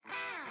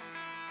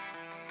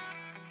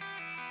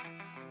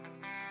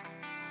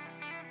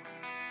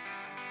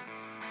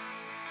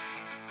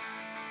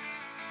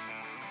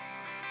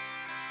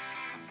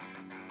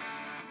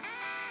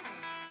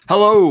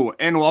Hello,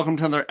 and welcome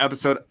to another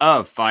episode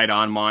of Fight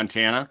On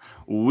Montana,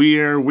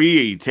 where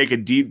we take a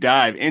deep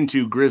dive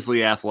into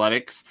Grizzly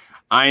athletics.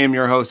 I am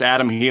your host,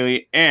 Adam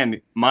Healy,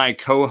 and my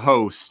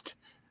co-host,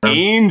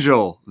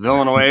 Angel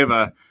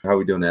Villanueva. How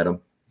we doing, Adam?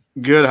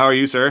 Good. How are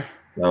you, sir?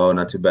 Oh,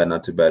 not too bad.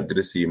 Not too bad. Good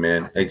to see you,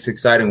 man. It's an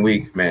exciting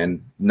week,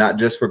 man. Not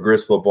just for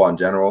Grizz football in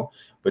general,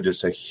 but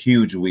just a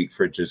huge week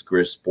for just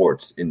Grizz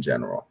sports in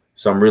general.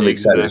 So I'm really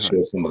excited to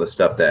share some of the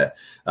stuff that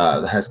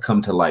has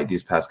come to light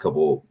these past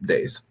couple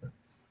days.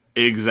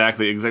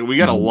 Exactly. We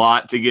got a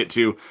lot to get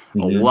to.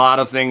 A lot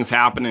of things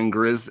happen in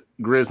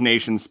Grizz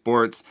Nation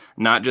sports,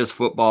 not just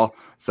football.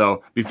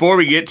 So before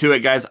we get to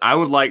it, guys, I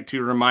would like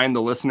to remind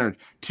the listener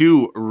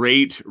to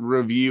rate,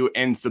 review,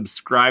 and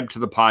subscribe to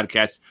the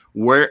podcast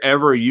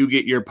wherever you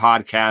get your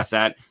podcasts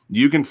at.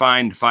 You can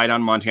find Fight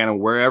On Montana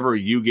wherever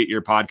you get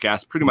your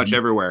podcasts, pretty much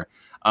everywhere.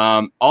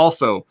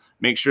 Also,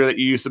 make sure that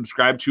you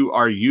subscribe to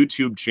our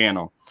YouTube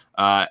channel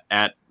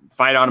at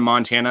Fight On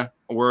Montana.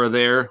 We're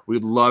there.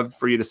 We'd love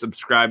for you to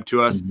subscribe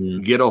to us,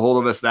 get a hold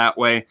of us that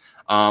way.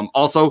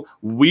 Also,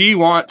 we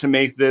want to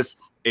make this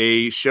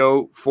a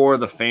show for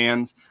the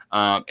fans.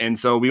 And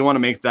so we want to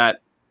make that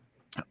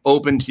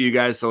open to you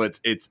guys. So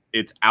it's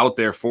out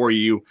there for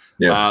you.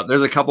 Yeah.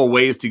 There's a couple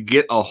ways to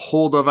get a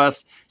hold of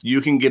us.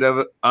 You can get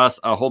a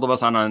hold of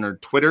us on our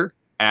Twitter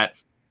at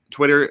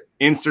Twitter,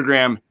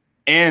 Instagram,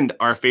 and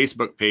our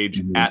Facebook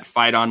page at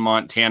Fight On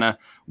Montana.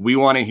 We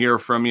want to hear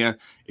from you.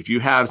 If you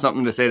have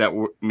something to say that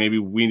maybe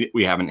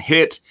we haven't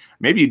hit,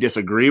 maybe you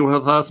disagree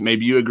with us,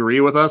 maybe you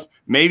agree with us,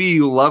 maybe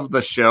you love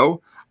the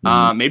show,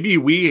 maybe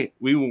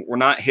we're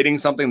not hitting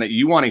something that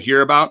you want to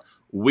hear about.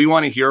 We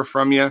want to hear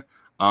from you.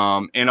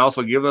 And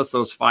also give us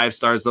those 5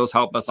 stars. Those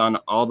help us on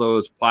all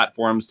those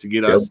platforms to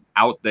get us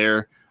out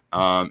there.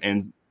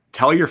 And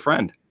tell your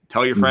friend.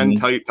 Tell your friend,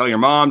 tell your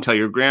mom, tell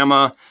your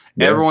grandma,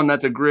 everyone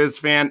that's a Grizz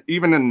fan,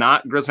 even a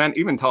not Grizz fan,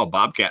 even tell a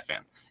Bobcat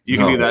fan. You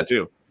can do that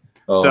too.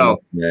 Oh,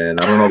 so man,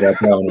 I don't know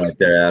about that one right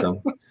there,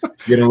 Adam.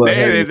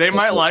 They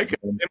might like it.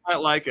 They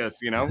might like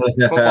us, you know.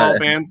 Football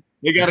fans,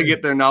 they got to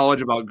get their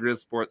knowledge about Grizz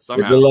sports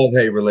somehow. It's a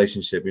love-hate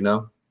relationship, you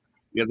know.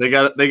 Yeah, they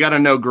got to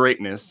know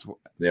greatness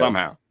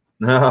somehow.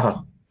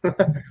 No.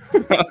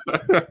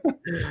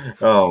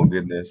 Oh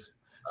goodness.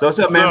 So what's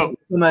up, man?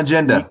 What's on the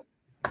agenda?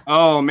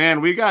 Oh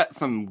man, we got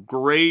some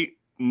great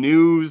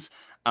news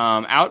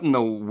out in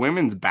the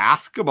women's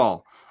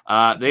basketball.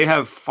 They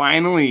have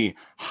finally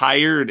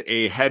hired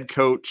a head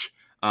coach.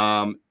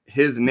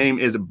 His name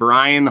is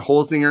Brian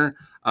Holzinger.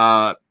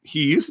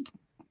 He used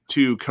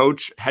to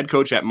head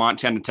coach at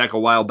Montana Tech a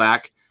while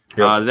back,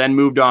 then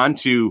moved on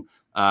to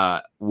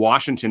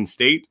Washington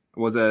State,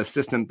 was an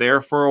assistant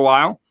there for a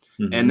while,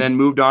 and then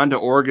moved on to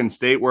Oregon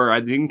State, where I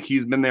think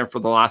he's been there for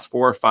the last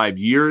 4 or 5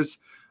 years.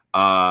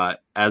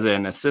 As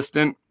an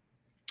assistant.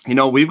 You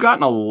know, we've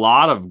gotten a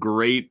lot of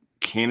great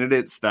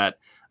candidates that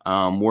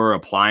were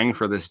applying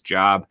for this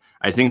job.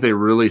 I think they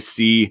really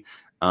see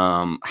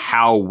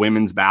how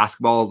women's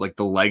basketball, like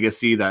the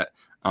legacy that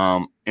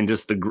and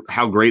just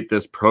how great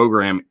this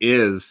program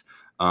is.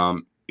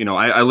 You know,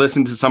 I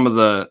listened to some of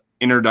the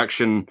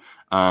introduction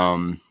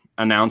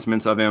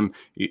announcements of him.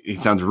 He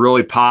sounds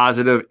really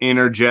positive,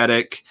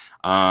 energetic.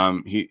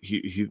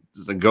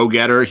 He's a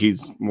go-getter. He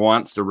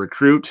wants to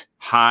recruit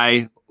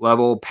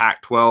high-level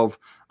Pac-12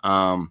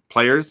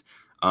 players.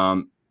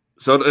 So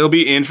it'll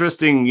be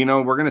interesting. You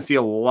know, we're going to see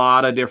a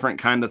lot of different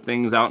kind of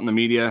things out in the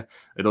media.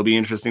 It'll be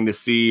interesting to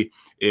see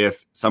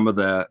if some of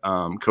the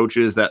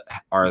coaches that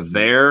are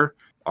there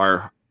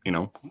are, you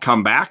know,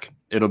 come back.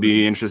 It'll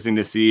be interesting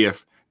to see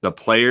if the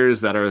players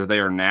that are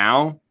there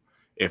now,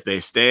 if they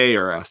stay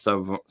or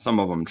some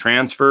of them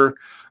transfer.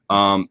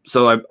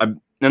 So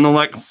in the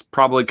next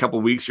probably couple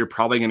of weeks, you're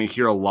probably going to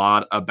hear a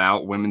lot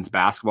about women's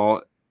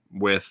basketball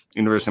with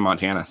University of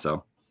Montana.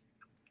 So,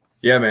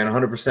 yeah, man,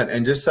 100%.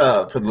 And just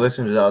for the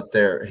listeners out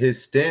there,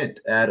 his stint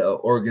at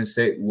Oregon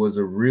State was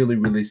a really,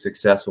 really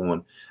successful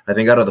one. I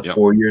think out of the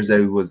 4 years that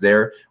he was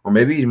there, or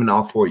maybe even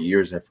all 4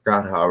 years, I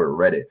forgot how I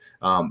read it.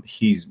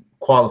 He's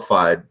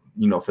qualified,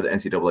 you know, for the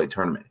NCAA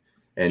tournament.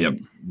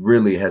 And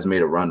really has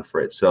made a run for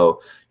it.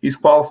 So he's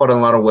qualified in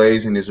a lot of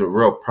ways, and is a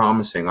real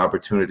promising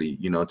opportunity,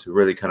 you know, to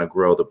really kind of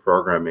grow the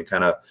program and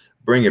kind of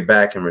bring it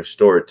back and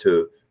restore it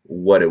to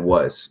what it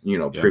was, you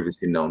know,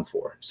 previously known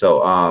for.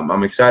 So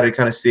I'm excited to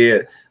kind of see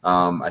it.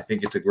 I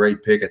think it's a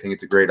great pick. I think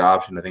it's a great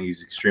option. I think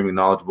he's extremely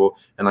knowledgeable.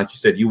 And like you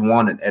said, you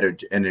want an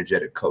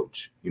energetic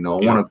coach. You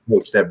know, I want a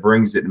coach that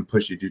brings it and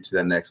pushes you to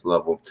that next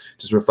level.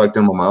 Just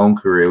reflecting on my own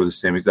career, it was the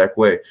same exact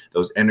way.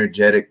 Those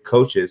energetic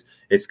coaches,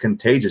 it's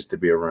contagious to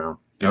be around.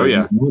 You know,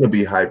 you want to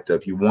be hyped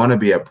up. You want to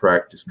be at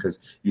practice because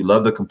you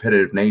love the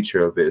competitive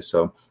nature of it.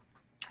 So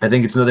I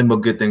think it's nothing but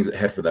good things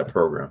ahead for that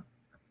program.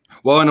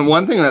 Well, and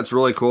one thing that's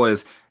really cool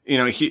is, you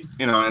know,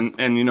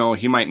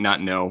 he might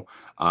not know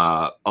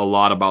a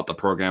lot about the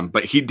program,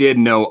 but he did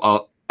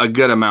know a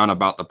good amount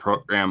about the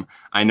program.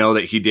 I know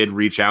that he did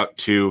reach out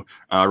to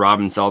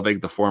Robin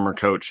Selvig, the former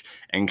coach,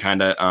 and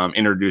kind of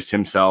introduce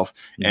himself.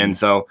 And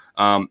so,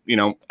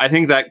 I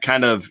think that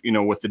kind of,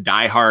 with the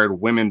diehard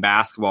women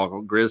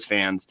basketball Grizz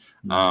fans,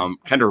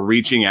 kind of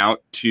reaching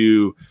out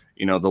to,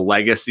 the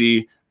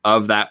legacy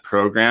of that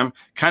program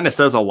kind of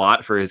says a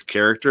lot for his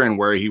character and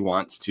where he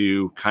wants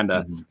to kind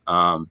of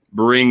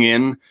bring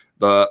in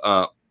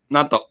the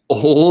not the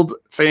old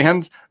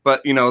fans,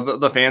 but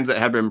the fans that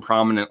have been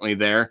prominently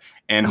there,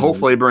 and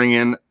hopefully bring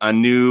in a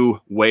new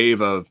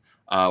wave of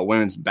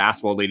women's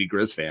basketball Lady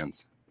Grizz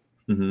fans.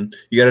 You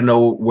got to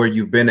know where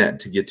you've been at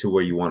to get to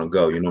where you want to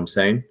go. You know what I'm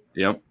saying?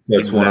 Yep. So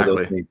it's one of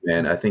those things,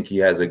 man. I think he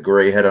has a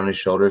great head on his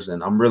shoulders,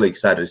 and I'm really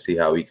excited to see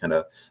how he kind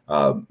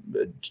of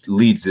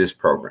leads this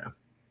program.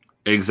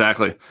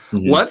 Exactly.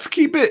 Let's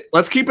keep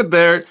it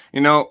there.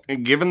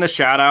 Giving the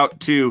shout out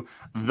to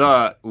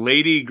the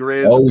Lady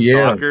Grizz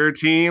soccer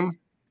team,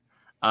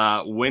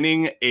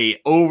 winning a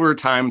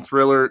overtime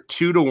thriller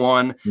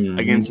 2-1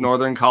 against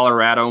Northern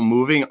Colorado,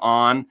 moving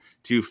on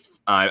to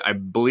I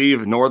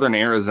believe Northern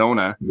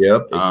Arizona.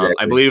 Yep, exactly.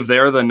 I believe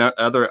they're the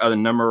other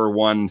number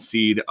 1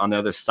 seed on the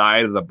other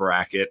side of the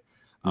bracket,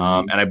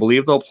 and I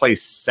believe they'll play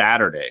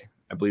Saturday.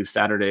 I believe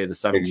Saturday the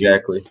 17th.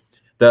 Exactly.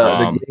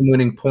 The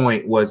game-winning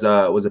point was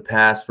a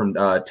pass from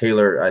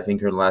Taylor. I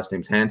think her last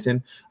name's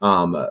Hansen.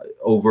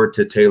 Over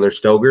to Taylor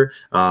Stoger.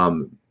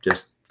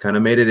 Just kind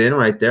of made it in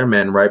right there,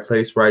 man. Right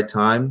place, right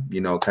time.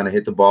 Kind of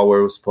hit the ball where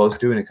it was supposed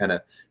to, and it kind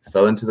of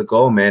fell into the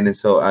goal, man. And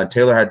so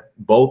Taylor had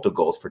both the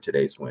goals for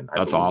today's win.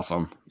 That's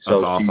awesome.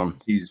 That's awesome.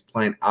 She's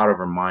playing out of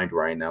her mind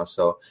right now.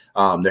 So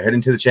they're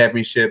heading to the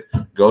championship.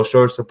 Go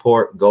show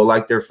support. Go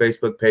like their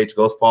Facebook page.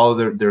 Go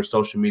follow their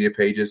social media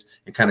pages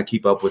and kind of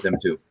keep up with them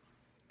too.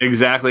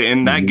 Exactly.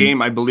 And that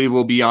game, I believe,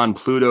 will be on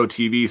Pluto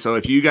TV. So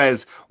if you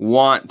guys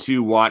want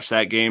to watch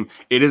that game,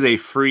 it is a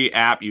free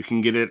app. You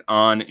can get it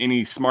on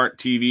any smart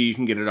TV. You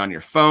can get it on your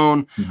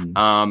phone.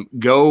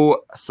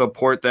 Go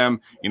support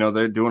them.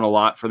 They're doing a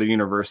lot for the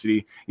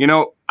university.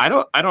 I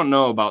don't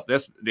know about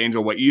this,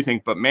 Angel, what you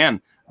think, but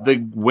man,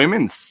 the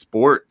women's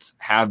sports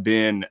have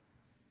been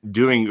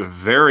doing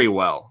very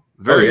well.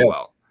 Very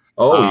well.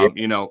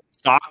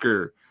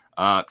 Soccer,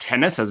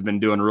 tennis has been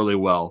doing really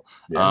well.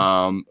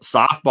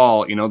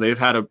 Softball, they've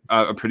had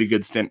a pretty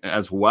good stint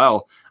as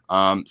well.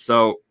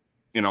 So,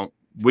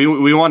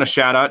 we want to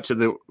shout out to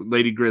the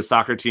Lady Grizz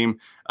soccer team.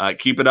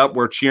 Keep it up.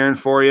 We're cheering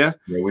for you.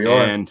 Yeah, we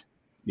are. And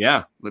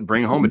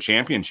bring home a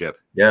championship.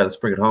 Yeah, let's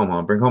bring it home,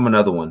 huh? Bring home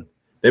another one.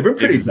 They've been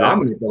pretty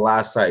dominant the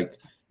last,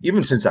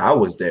 even since I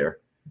was there.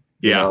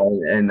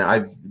 And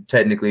I've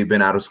technically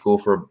been out of school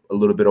for a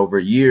little bit over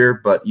a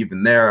year, but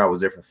even there, I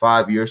was there for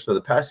 5 years. So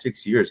the past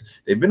 6 years,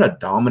 they've been a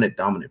dominant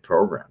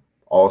program.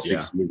 All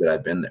 6 years that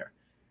I've been there.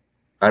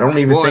 I don't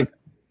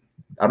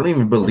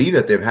even believe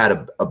that they've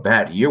had a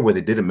bad year where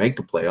they didn't make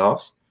the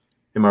playoffs.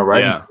 Am I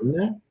right in saying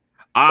that?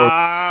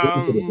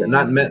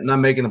 Not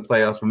making the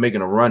playoffs, but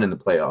making a run in the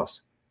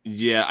playoffs.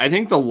 Yeah, I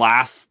think the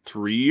last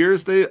 3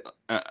 years they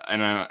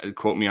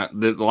quote me on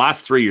the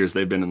last 3 years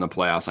they've been in the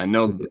playoffs. I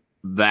know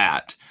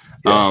that.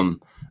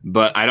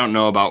 But I don't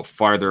know about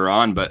farther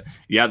on. But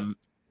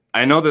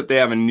I know that they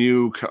have a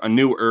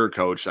newer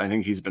coach. I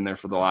think he's been there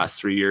for the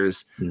last 3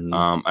 years.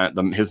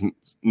 His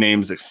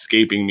name's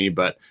escaping me,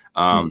 but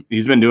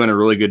he's been doing a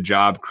really good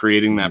job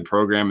creating that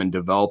program and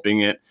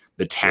developing it.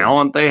 The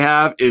talent they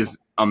have is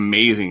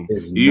amazing.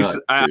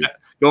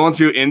 Going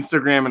through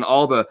Instagram and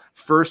all the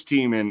first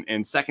team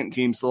and second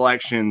team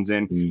selections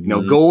and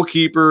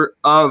goalkeeper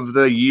of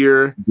the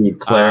year,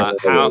 Claire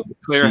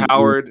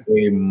Howard,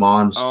 a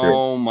monster.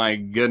 Oh my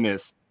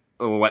goodness!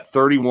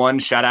 31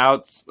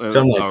 shutouts,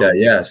 something like that.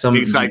 Yeah, some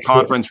Big Sky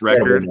Conference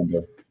record.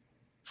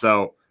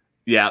 So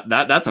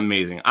that's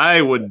amazing. I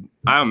would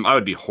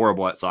be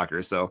horrible at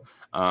soccer. So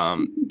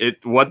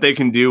what they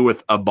can do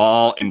with a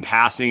ball and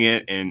passing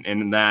it and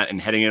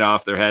heading it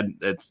off their head,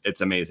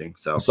 it's amazing.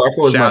 So soccer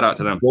was shout out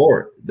to them.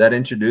 Sport that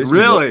introduced me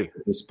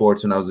to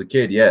sports when I was a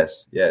kid.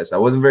 Yes. I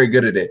wasn't very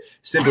good at it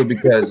simply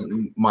because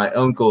my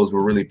uncles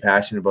were really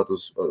passionate about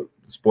those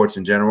sports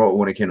in general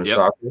when it came to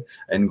soccer.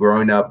 And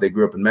growing up, they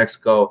grew up in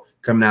Mexico.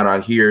 Coming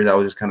out here, that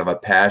was just kind of a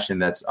passion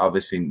that's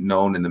obviously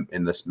known in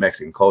the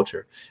Mexican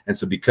culture. And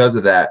so because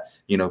of that,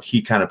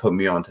 he kind of put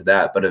me onto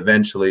that. But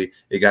eventually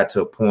it got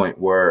to a point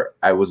where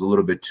I was a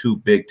little bit too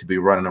big to be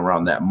running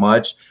around that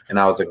much. And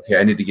I was like, okay,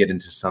 I need to get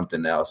into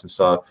something else. And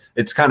so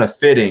it's kind of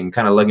fitting,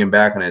 kind of looking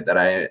back on it, that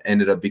I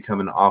ended up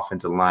becoming an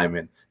offensive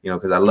lineman,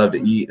 because I love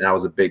to eat and I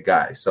was a big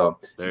guy. So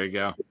there you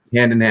go.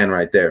 Hand in hand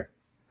right there.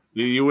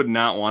 You would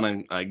not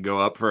want to go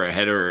up for a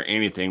header or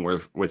anything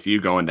with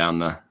you going down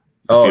the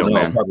field, no,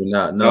 man. Probably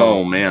not. No.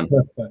 Oh, man.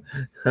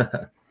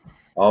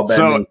 All bad.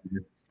 So,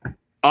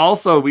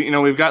 also,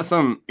 we've got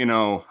some,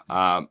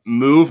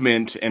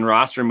 movement and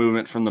roster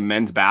movement from the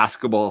men's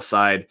basketball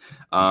side.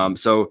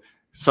 So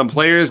some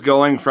players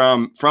going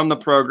from the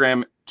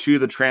program to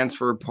the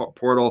transfer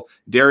portal,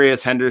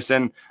 Darius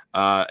Henderson,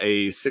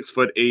 a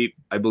 6'8",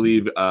 I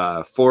believe,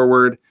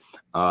 forward.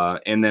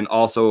 And then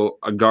also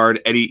a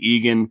guard, Eddie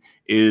Egan,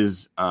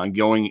 is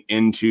going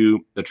into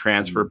the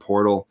transfer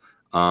portal.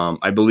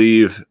 I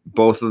believe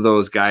both of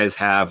those guys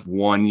have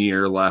 1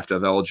 year left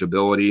of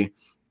eligibility.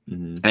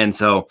 And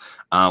so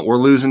we're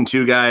losing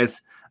 2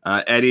 guys.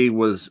 Eddie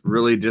was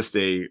really just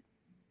a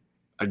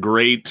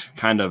great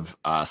kind of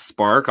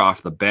spark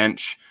off the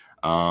bench.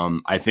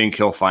 I think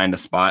he'll find a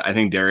spot. I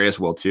think Darius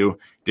will too.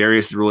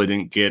 Darius really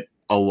didn't get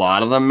a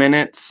lot of the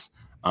minutes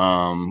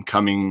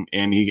coming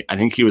in. I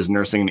think he was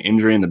nursing an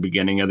injury in the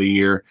beginning of the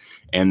year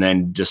and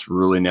then just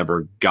really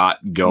never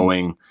got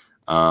going.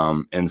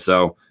 And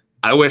so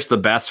I wish the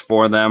best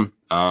for them.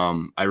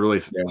 I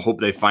really hope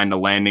they find a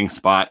landing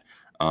spot.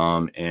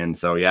 And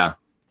so, yeah.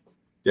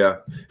 Yeah.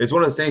 It's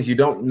one of the things you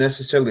don't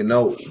necessarily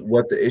know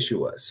what the issue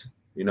was.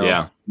 You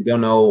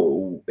don't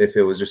know if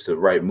it was just the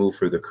right move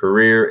for the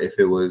career, if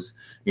it was,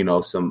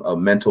 a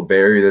mental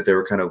barrier that they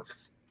were kind of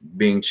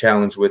being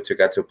challenged with to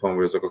get to a point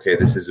where it's like, okay,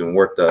 this isn't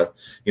worth the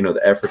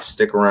effort to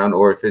stick around,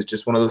 or if it's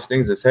just one of those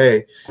things that's,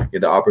 hey,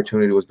 the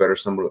opportunity was better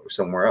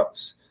somewhere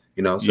else.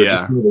 So it's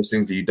just one of those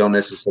things that you don't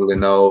necessarily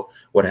know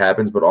what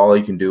happens, but all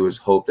you can do is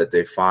hope that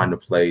they find a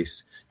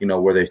place,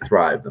 where they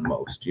thrive the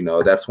most.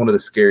 That's one of the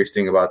scariest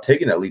thing about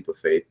taking that leap of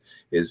faith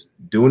is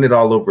doing it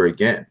all over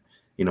again.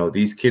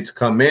 These kids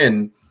come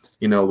in,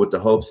 with the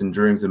hopes and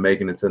dreams of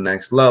making it to the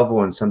next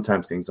level. And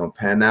sometimes things don't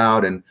pan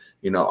out and,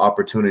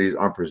 opportunities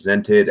aren't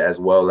presented as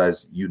well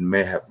as you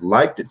may have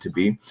liked it to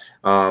be.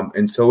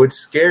 And so it's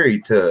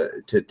scary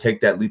to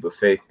take that leap of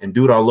faith and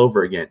do it all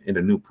over again in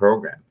a new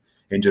program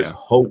and just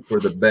hope for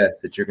the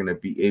best that you're going to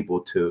be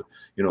able to,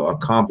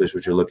 accomplish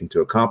what you're looking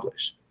to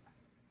accomplish.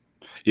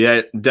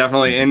 Yeah,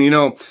 definitely. And,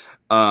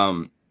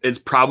 it's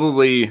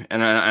probably,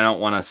 and I don't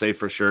want to say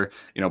for sure,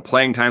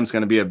 playing time is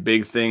going to be a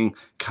big thing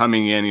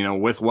coming in,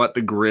 with what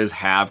the Grizz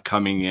have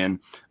coming in.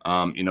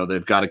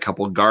 They've got a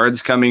couple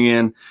guards coming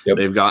in. Yep.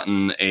 They've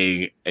gotten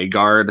a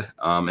guard,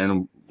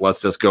 and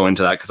let's just go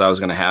into that because I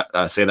was going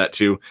to say that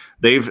too.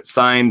 They've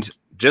signed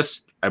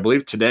just, I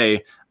believe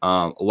today,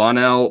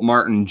 Lonell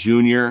Martin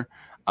Jr.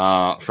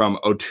 From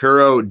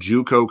Otero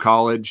JUCO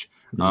College.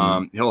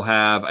 He'll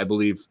have, I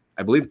believe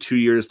 2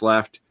 years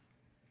left.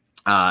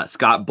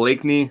 Scott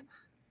Blakeney,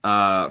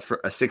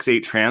 for a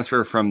 6'8"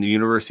 transfer from the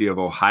University of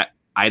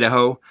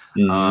Idaho.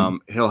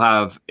 He'll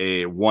have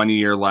a 1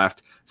 year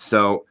left.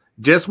 So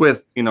just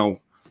with,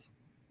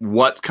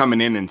 what's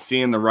coming in and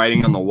seeing the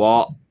writing on the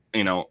wall,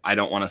 I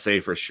don't want to say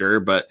for sure,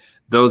 but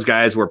those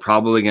guys were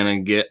probably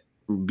going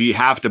to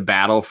have to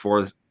battle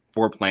for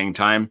playing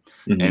time,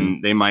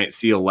 and they might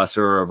see a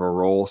lesser of a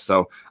role.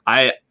 So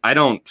I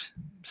don't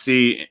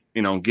see,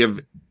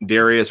 give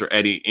Darius or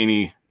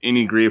Eddie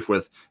any grief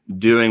with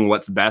doing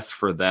what's best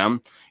for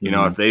them.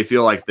 If they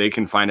feel like they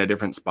can find a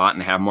different spot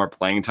and have more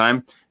playing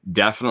time,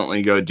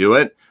 definitely go do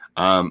it.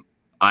 I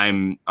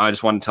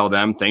just want to tell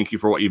them thank you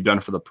for what you've done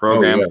for the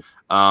program.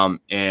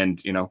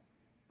 And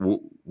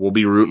we'll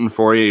be rooting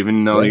for you,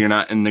 even though you're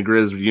not in the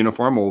Grizz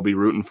uniform. We'll be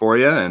rooting for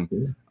you. And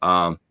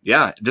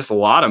just a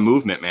lot of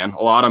movement, man.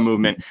 A lot of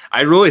movement.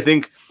 I really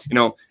think,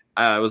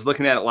 I was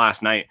looking at it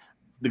last night.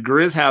 The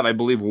Grizz have, I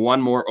believe,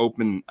 one more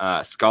open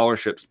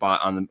scholarship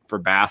spot for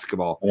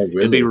basketball. Oh,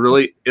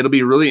 really? It'll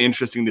be really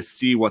interesting to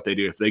see what they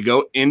do if they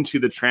go into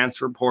the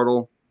transfer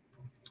portal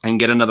and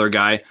get another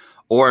guy,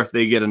 or if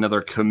they get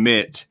another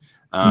commit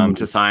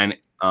to sign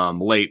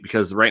late.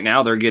 Because right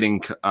now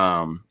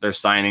they're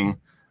signing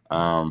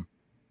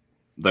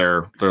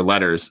their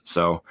letters.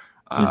 So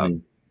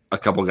a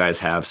couple guys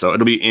have. So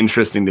it'll be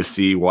interesting to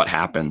see what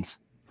happens.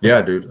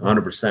 Yeah, dude,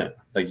 100%.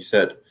 Like you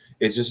said.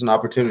 It's just an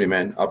opportunity,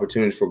 man.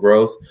 Opportunity for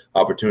growth,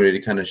 opportunity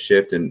to kind of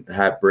shift and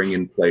bring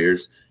in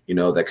players,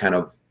 that kind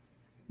of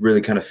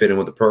really kind of fit in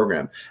with the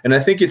program. And I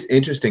think it's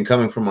interesting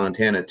coming from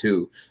Montana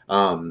too.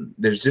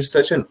 There's just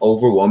such an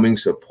overwhelming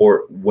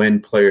support when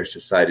players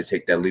decide to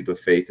take that leap of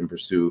faith and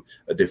pursue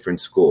a different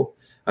school.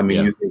 I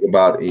mean, you think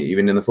about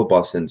even in the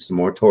football sense,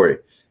 Samori Toure,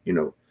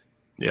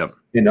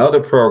 in other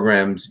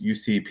programs, you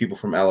see people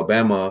from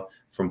Alabama,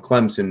 from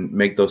Clemson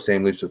make those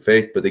same leaps of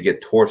faith, but they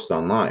get torched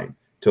online.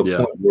 To a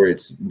point where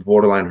it's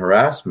borderline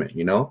harassment,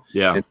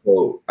 Yeah. And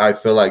so I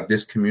feel like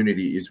this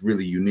community is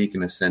really unique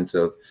in a sense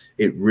of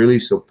it really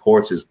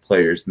supports its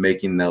players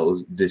making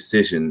those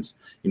decisions,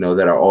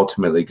 that are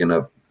ultimately going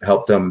to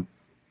help them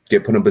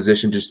get put in a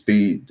position to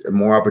be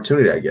more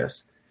opportunity, I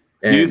guess.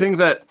 And do you think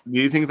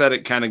that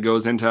it kind of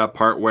goes into a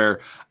part where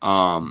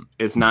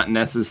it's not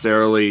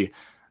necessarily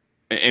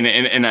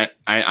and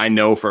I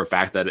know for a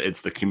fact that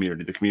it's the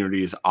community. The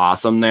community is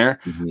awesome there.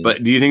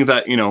 But do you think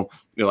that,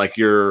 like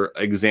your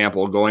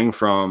example going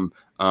from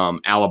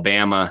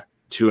Alabama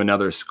to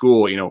another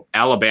school,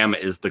 Alabama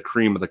is the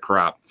cream of the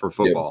crop for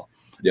football.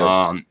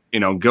 Going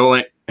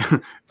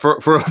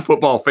for a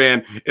football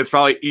fan, it's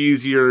probably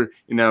easier,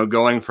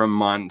 going from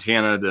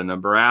Montana to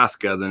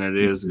Nebraska than it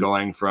is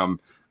going from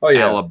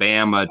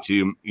Alabama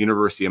to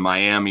University of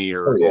Miami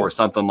or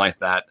something like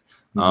that.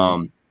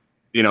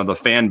 The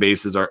fan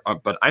bases are,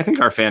 but I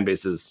think our fan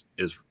base is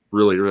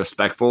really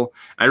respectful.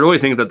 I really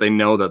think that they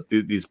know that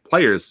these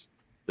players,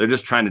 they're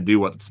just trying to do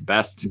what's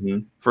best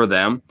for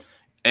them.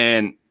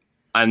 And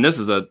this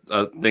is a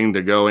thing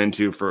to go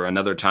into for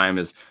another time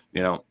is,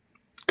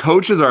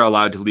 coaches are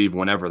allowed to leave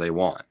whenever they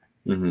want.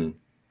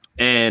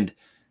 And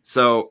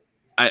so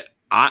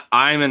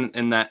I'm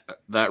in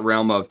that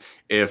realm of,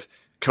 if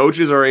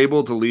coaches are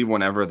able to leave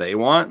whenever they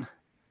want,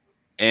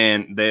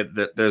 and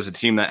there's a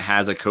team that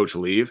has a coach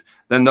leave,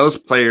 then those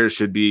players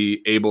should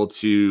be able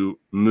to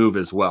move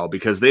as well,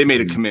 because they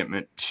made a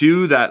commitment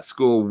to that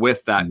school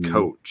with that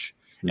coach.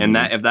 And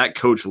that if that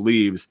coach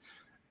leaves,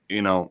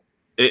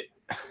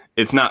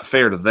 it's not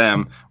fair to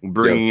them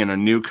bringing in a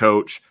new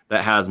coach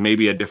that has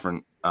maybe a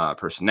different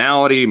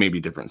personality, maybe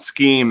different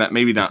scheme that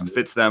maybe not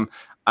fits them.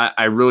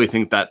 I really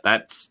think that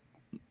that's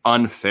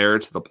unfair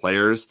to the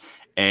players,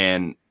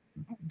 and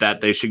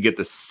that they should get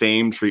the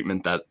same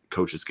treatment that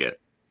coaches get.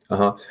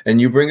 And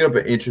you bring up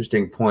an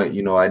interesting point.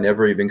 I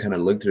never even kind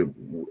of looked at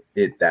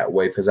it that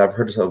way, because I've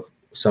heard of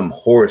some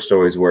horror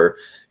stories where,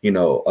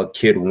 a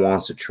kid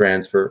wants to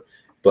transfer,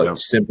 but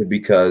simply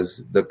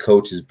because the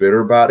coach is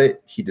bitter about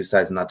it, he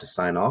decides not to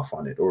sign off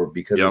on it, or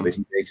because of it,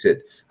 he makes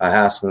it a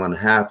hassle and a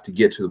half to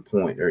get to the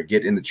point or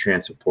get in the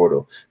transfer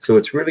portal. So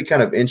it's really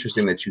kind of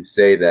interesting that you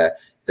say that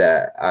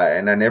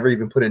and I never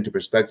even put into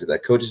perspective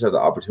that coaches have the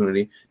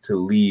opportunity to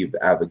leave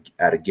at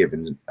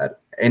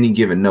any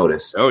given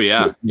notice. Oh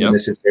yeah,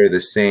 necessarily the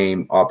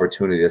same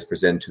opportunity that's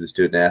presented to the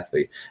student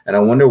athlete, and I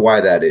wonder why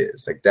that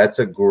is. Like, that's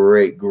a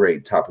great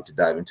topic to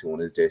dive into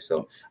one of these days.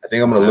 So I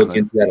think I'm going to look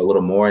into that a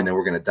little more, and then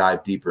we're going to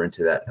dive deeper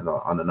into that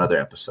on another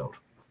episode.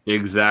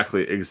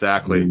 Exactly.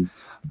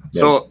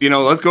 So,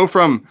 let's go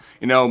from,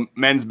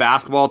 men's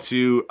basketball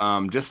to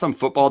just some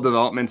football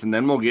developments, and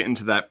then we'll get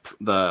into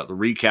the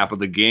recap of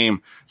the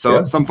game.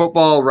 So some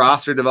football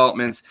roster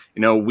developments.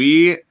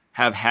 We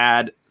have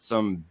had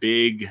some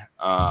big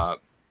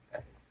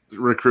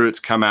recruits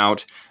come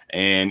out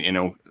and,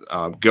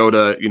 go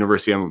to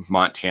University of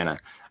Montana.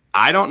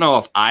 I don't know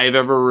if I've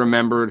ever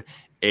remembered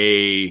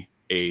a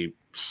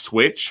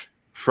switch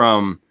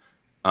from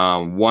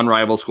one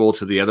rival school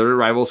to the other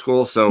rival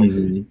school. So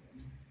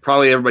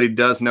probably everybody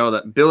does know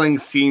that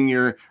Billings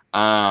Senior,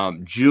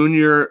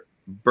 Junior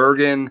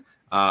Bergen,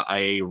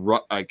 a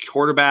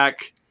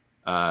quarterback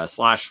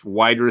 /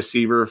 wide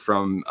receiver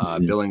from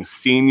Billings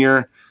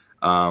Senior,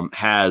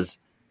 has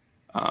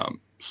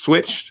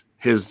switched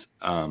his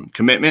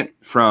commitment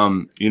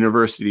from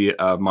University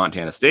of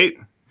Montana State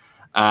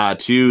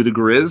to the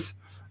Grizz.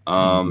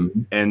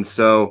 And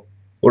so,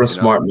 what a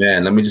smart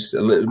man. Let me just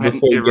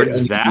before we get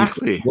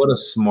exactly what a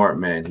smart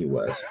man he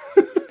was.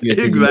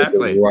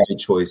 Exactly. The right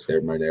choice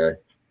there, my guy.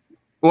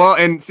 Well,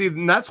 and see,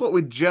 that's what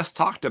we just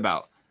talked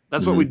about.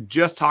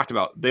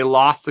 They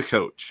lost the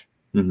coach.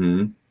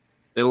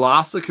 They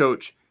lost the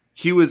coach.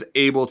 He was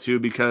able to,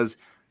 because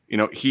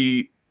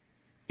he's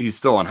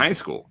still in high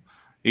school.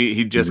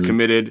 He just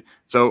committed,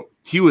 so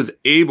he was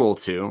able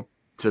to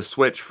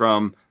switch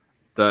from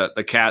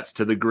the Cats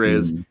to the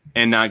Grizz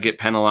and not get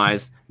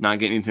penalized, not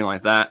get anything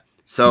like that.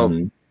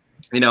 So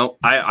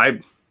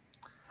I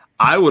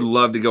would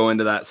love to go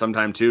into that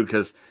sometime too,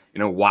 because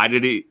why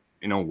did he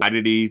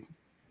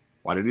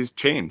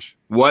change?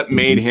 What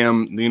made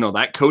him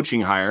that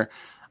coaching hire?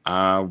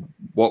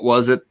 What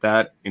was it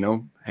that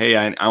hey,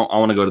 I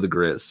want to go to the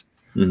Grizz?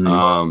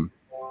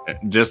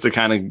 Just to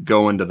kind of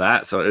go into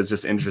that. So it's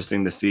just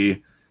interesting to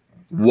see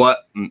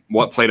what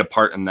played a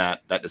part in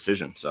that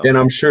decision. So, and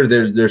I'm sure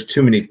there's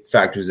too many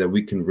factors that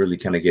we can really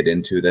kind of get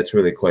into. That's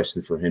really a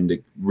question for him to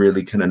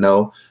really kind of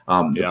know,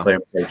 the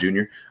player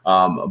junior.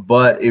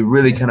 But it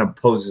really kind of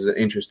poses an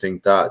interesting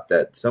thought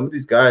that some of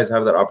these guys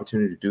have that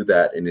opportunity to do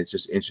that, and it's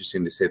just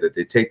interesting to say that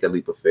they take that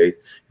leap of faith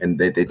and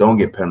they don't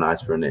get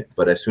penalized for it.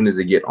 But as soon as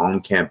they get on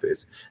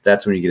campus,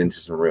 that's when you get into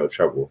some real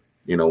trouble.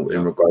 In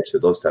regards to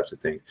those types of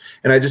things.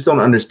 And I just don't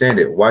understand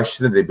it. Why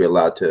shouldn't they be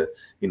allowed to,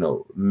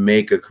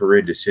 make a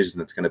career decision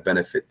that's going to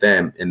benefit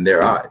them in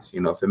their eyes?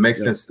 If it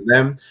makes sense to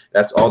them,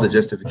 that's all the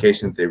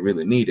justification that they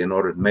really need in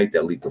order to make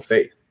that leap of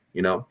faith.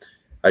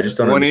 I just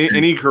don't understand.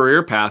 Any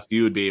career path,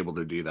 you would be able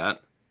to do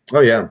that.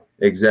 Oh, yeah,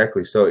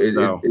 exactly. So it's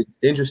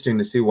interesting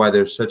to see why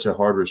there's such a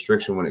hard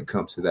restriction when it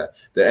comes to that.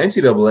 The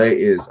NCAA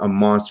is a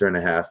monster and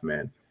a half,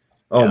 man.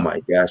 Oh my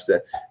gosh,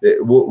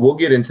 we'll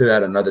get into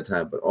that another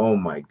time, but oh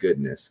my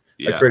goodness.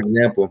 Like, for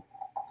example,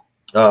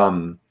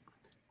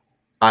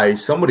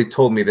 somebody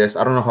told me this.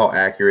 I don't know how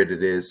accurate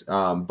it is,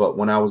 but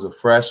when I was a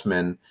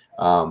freshman,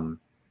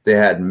 they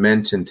had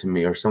mentioned to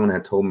me, or someone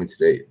had told me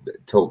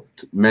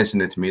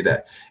mentioned it to me,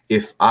 that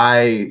if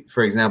I,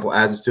 for example,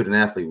 as a student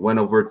athlete, went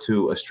over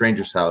to a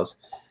stranger's house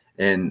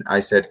and I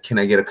said, "Can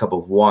I get a cup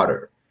of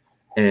water?"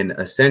 And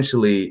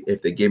essentially,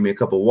 if they gave me a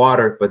cup of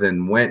water, but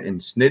then went and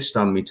snitched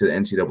on me to the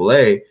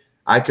NCAA,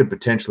 I could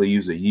potentially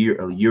use a year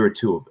or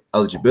two of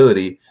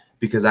eligibility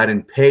because I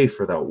didn't pay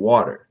for that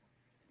water,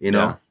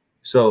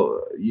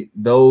 So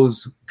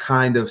those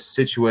kind of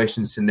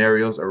situation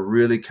scenarios are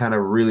really kind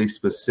of really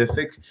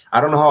specific. I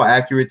don't know how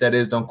accurate that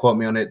is. Don't quote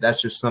me on it.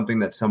 That's just something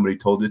that somebody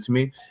told it to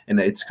me, and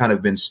it's kind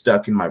of been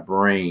stuck in my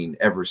brain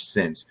ever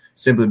since,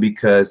 simply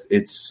because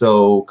it's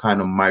so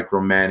kind of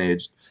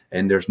micromanaged,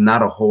 and there's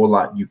not a whole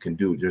lot you can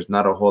do. There's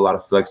not a whole lot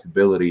of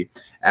flexibility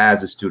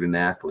as a student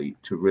athlete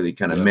to really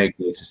kind of make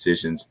those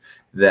decisions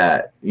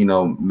that, you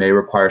know, may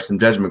require some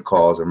judgment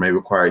calls or may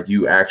require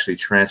you actually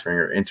transferring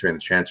or entering the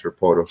transfer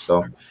portal.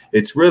 So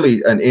it's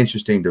really an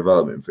interesting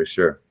development for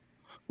sure.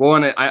 Well,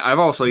 and I've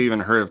also even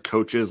heard of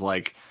coaches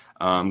like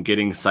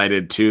getting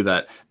cited too,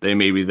 that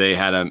they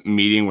had a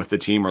meeting with the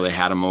team or they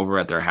had them over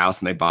at their house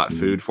and they bought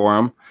food for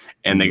them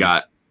and they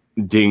got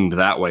dinged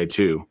that way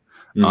too.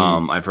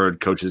 I've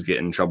heard coaches get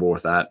in trouble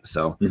with that.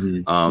 So,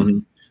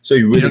 so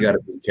you really got to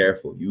be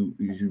careful. You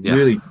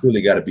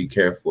really got to be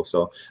careful.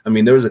 So, I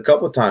mean, there was a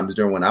couple of times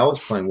during when I was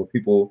playing where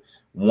people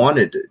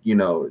wanted, you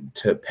know,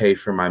 to pay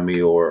for my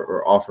meal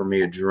or offer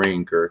me a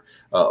drink or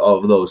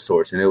of those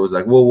sorts. And it was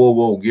like,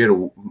 whoa,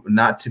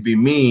 not to be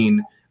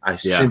mean. I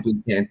simply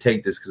can't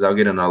take this because I'll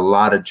get in a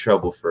lot of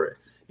trouble for it.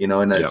 You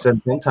know, and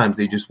sometimes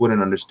they just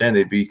wouldn't understand.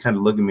 They'd be kind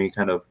of looking at me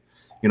kind of,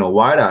 you know,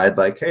 wide-eyed,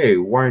 like, hey,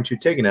 why aren't you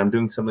taking it? I'm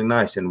doing something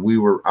nice. And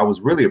I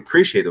was really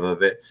appreciative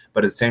of it.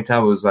 But at the same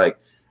time, it was like,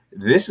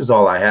 this is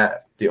all I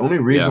have. The only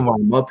reason why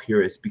I'm up here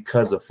is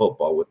because of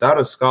football. Without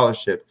a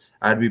scholarship,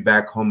 I'd be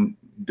back home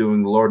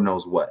doing Lord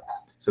knows what.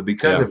 So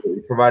because of it,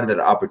 it provided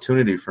that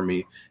opportunity for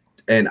me,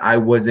 and I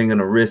wasn't going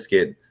to risk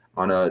it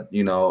on a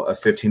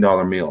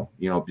 $15 meal,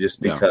 you know,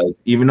 just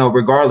because even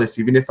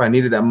if I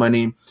needed that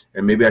money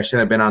and maybe I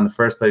shouldn't have been on the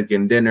first place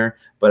getting dinner,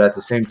 but at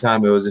the same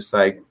time, it was just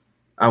like,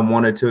 I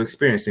wanted to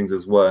experience things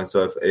as well. And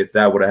so if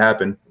that would have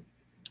happened,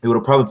 it would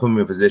have probably put me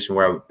in a position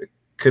where I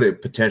could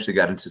have potentially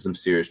got into some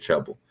serious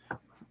trouble.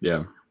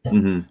 Yeah,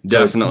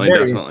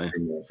 definitely.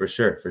 For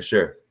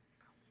sure.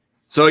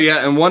 So,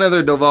 yeah, and one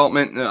other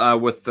development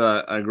with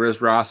the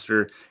Grizz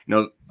roster, you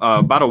know,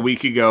 about a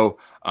week ago,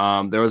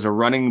 there was a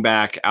running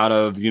back out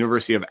of the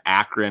University of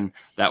Akron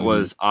that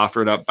was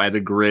offered up by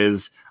the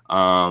Grizz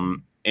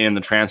in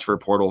the transfer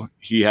portal.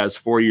 He has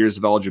 4 years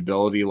of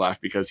eligibility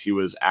left because he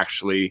was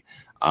actually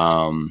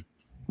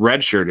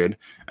redshirted.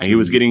 He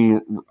was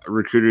getting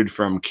recruited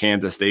from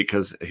Kansas State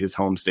because his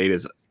home state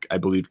is, I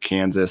believe,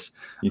 Kansas.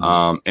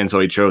 And so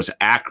he chose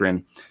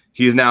Akron.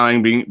 He's now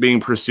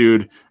being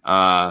pursued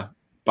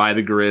by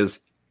the Grizz.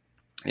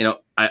 You know,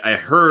 I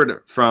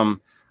heard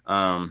from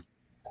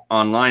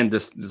online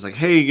this like,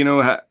 hey, you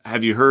know,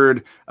 have you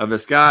heard of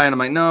this guy? And I'm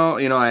like, no,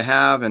 you know, I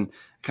have, and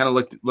kind of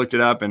looked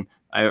it up, and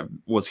I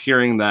was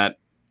hearing that,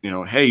 you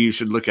know, hey, you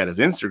should look at his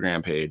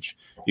Instagram page.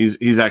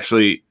 He's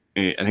actually,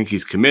 I think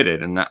he's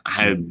committed, and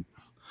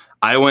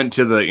I went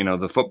to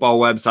the football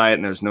website,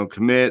 and there's no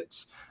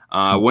commits.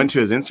 Went to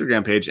his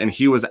Instagram page, and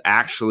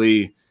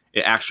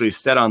it actually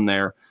said on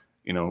there,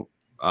 you know,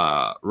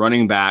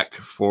 running back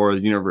for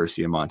the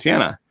University of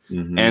Montana.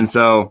 And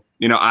so,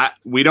 you know,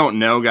 we don't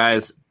know,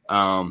 guys,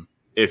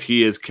 if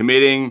he is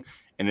committing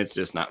and it's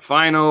just not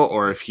final,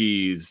 or if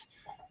he's,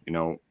 you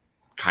know,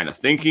 kind of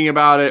thinking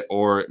about it,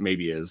 or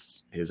maybe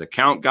his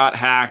account got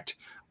hacked.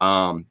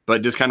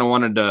 But just kind of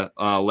wanted to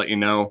let you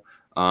know,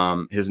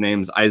 his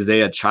name's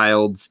Isaiah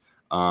Childs.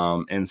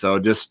 And so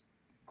just,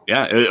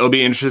 it'll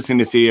be interesting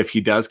to see if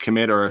he does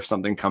commit or if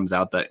something comes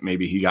out that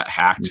maybe he got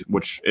hacked,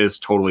 which is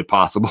totally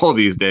possible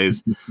these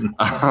days.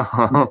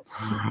 So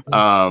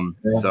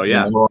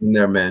in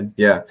there, man.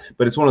 Yeah.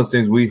 But it's one of those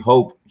things. We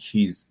hope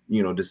he's,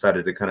 you know,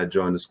 decided to kind of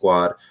join the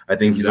squad. I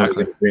think he's only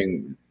going to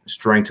bring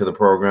strength to the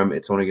program.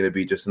 It's only going to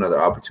be just another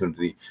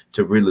opportunity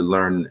to really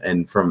learn,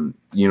 and from,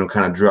 you know,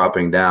 kind of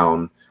dropping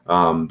down,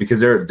 because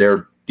they're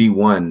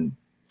D1.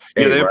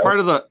 Yeah, they're right? Part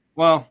of the,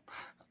 well,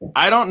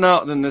 I don't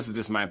know. Then this is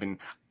just my opinion.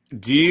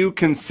 Do you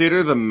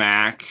consider the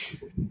MAC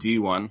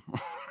D1?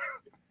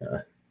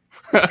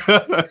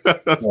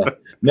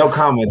 No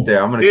comment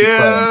there. I'm going to keep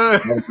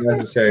quiet. Not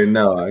necessary.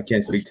 No, I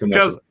can't speak too much.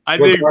 Because I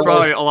think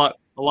probably a lot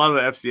of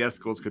the FCS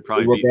schools could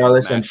probably.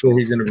 Regardless, I'm sure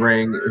he's going to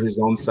bring his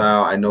own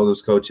style. I know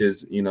those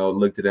coaches, you know,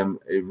 looked at him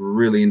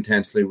really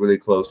intensely, really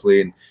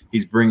closely, and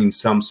he's bringing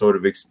some sort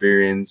of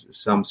experience,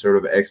 some sort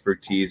of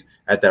expertise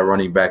at that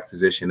running back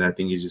position. And I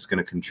think he's just going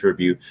to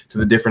contribute to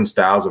the different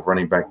styles of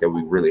running back that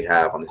we really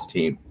have on this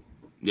team.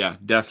 Yeah,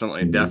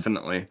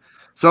 definitely.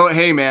 So,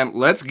 hey, man,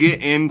 let's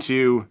get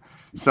into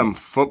some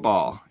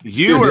football.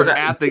 Didn't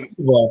I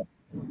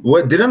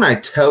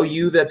tell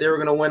you that they were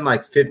going to win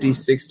like 50,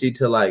 60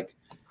 to like,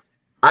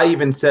 I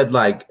even said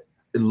like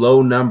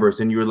low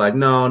numbers, and you were like,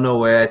 no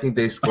way. I think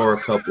they score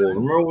a couple.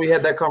 Remember we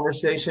had that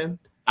conversation?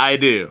 I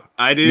do.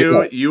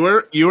 Yeah. You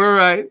were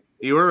right.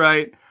 You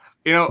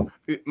know,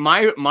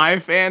 my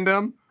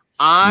fandom,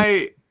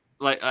 I'm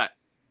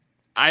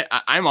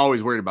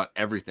always worried about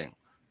everything.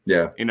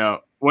 Yeah. You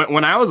know,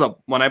 when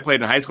I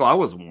played in high school, I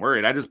wasn't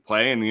worried. I just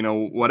play and, you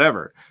know,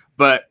 whatever.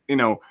 But, you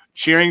know,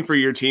 cheering for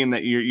your team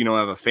that you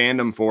have a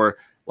fandom for,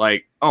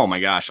 like, oh my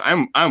gosh,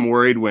 I'm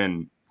worried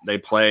when they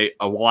play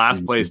a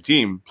last place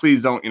team.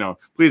 Please don't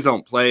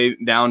play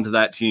down to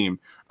that team.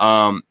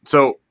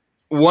 So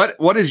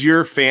what is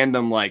your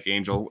fandom like,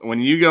 Angel? When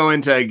you go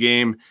into a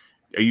game,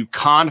 are you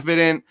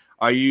confident?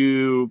 Are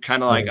you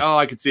kind of like, oh,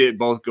 I could see it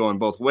both going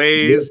both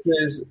ways?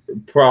 This is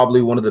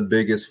probably one of the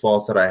biggest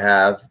faults that I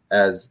have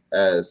as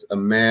a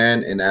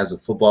man and as a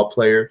football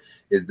player,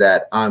 is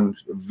that I'm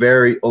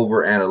very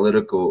over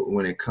analytical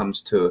when it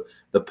comes to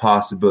the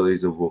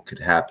possibilities of what could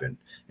happen.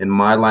 And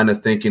my line of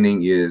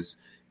thinking is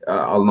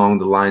along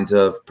the lines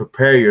of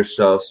prepare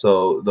yourself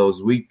so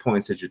those weak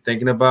points that you're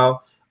thinking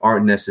about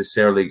aren't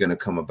necessarily going to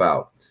come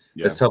about.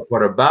 Yeah. The tough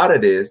part about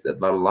it is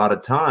that a lot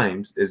of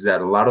times is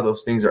that a lot of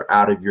those things are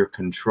out of your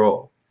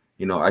control.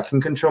 You know, I can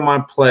control my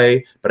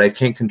play, but I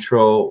can't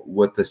control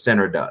what the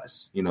center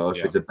does. You know,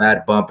 if it's a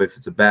bad bump, if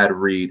it's a bad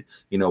read,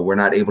 you know, we're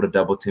not able to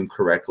double team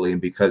correctly. And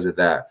because of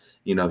that,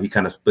 you know, he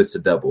kind of splits the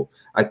double.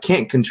 I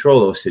can't control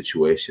those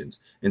situations.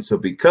 And so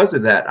because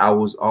of that, I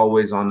was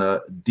always on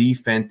a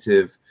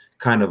defensive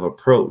kind of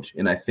approach.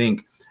 And I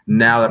think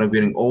now that I'm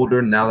getting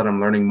older, now that I'm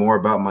learning more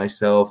about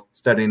myself,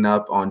 studying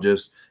up on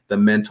just the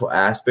mental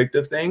aspect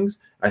of things,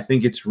 I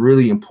think it's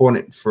really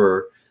important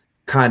for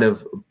kind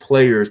of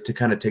players to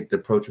kind of take the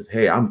approach of,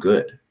 hey, I'm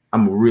good.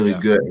 I'm really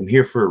good. I'm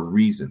here for a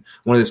reason.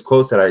 One of those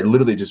quotes that I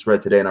literally just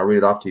read today, and I'll read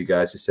it off to you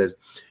guys. It says,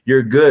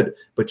 you're good,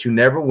 but you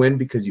never win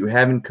because you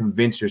haven't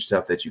convinced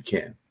yourself that you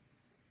can.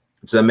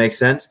 Does that make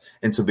sense?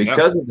 And so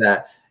because of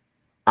that,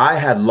 I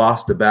had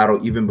lost the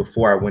battle even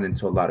before I went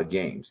into a lot of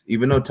games.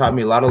 Even though it taught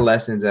me a lot of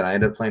lessons and I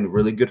ended up playing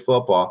really good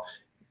football,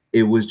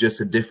 it was just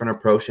a different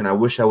approach. And I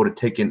wish I would have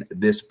taken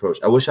this approach.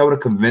 I wish I would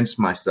have convinced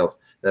myself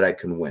that I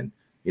can win,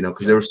 you know,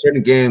 because there were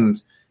certain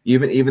games,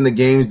 even the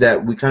games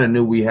that we kind of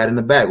knew we had in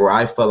the bag, where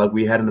I felt like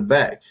we had in the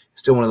bag.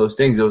 Still one of those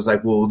things. It was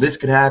like, well, this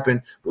could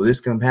happen. Well,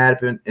 this can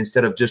happen.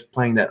 Instead of just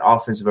playing that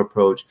offensive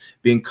approach,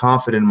 being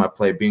confident in my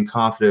play, being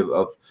confident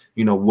of,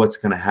 you know, what's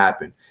going to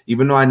happen.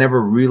 Even though I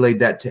never relayed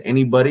that to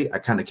anybody, I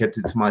kind of kept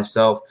it to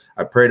myself.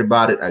 I prayed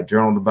about it. I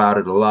journaled about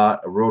it a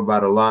lot. I wrote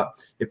about it a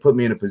lot. It put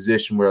me in a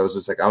position where I was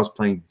just like, I was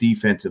playing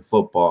defensive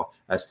football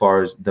as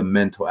far as the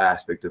mental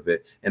aspect of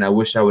it. And I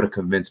wish I would have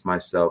convinced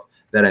myself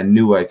that I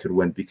knew I could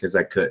win, because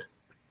I could.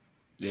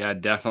 Yeah,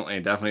 definitely.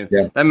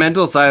 Yeah. That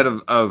mental side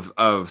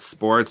of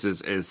sports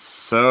is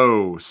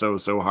so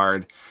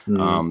hard.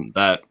 Adam,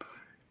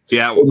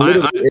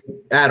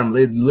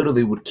 it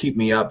literally would keep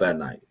me up at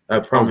night. I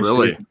promise. Oh,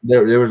 really?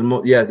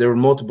 There were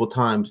multiple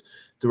times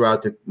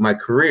throughout my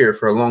career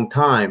for a long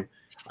time.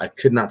 I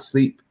could not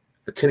sleep.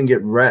 I couldn't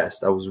get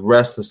rest. I was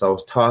restless. I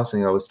was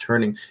tossing. I was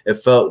turning. It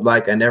felt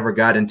like I never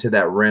got into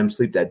that REM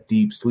sleep, that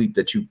deep sleep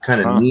that you kind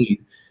of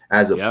need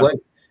as a player.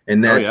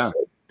 And that's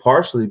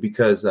partially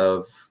because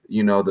of,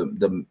 you know,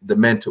 the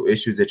mental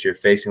issues that you're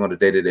facing on a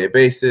day-to-day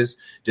basis,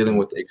 dealing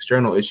with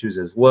external issues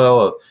as well,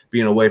 of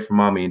being away from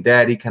mommy and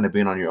daddy, kind of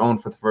being on your own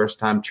for the first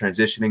time,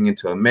 transitioning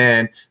into a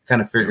man, kind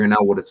of figuring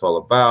out what it's all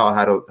about,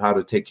 how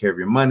to take care of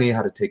your money,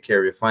 how to take care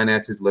of your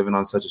finances, living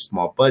on such a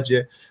small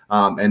budget.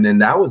 And then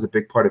that was a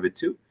big part of it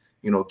too.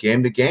 You know,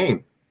 game to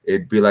game,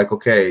 it'd be like,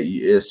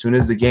 okay, as soon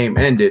as the game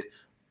ended,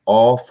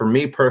 all for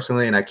me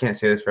personally, and I can't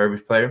say this for every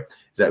player,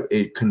 is that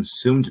it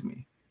consumed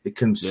me. It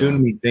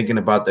consumed me thinking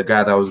about the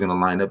guy that I was going to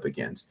line up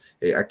against.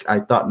 I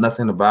thought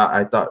nothing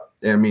about.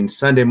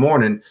 Sunday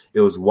morning,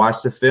 it was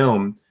watch the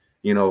film,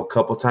 you know, a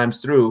couple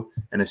times through.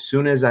 And as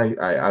soon as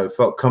I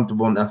felt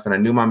comfortable enough and I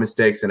knew my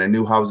mistakes and I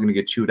knew how I was going to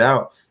get chewed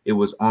out, it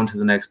was on to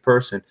the next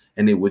person.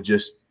 And it would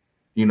just,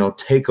 you know,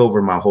 take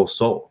over my whole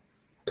soul,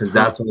 because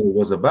that's what it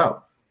was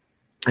about.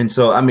 And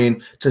so, I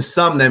mean, to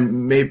some,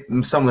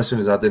 some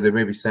listeners out there, they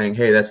may be saying,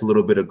 hey, that's a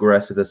little bit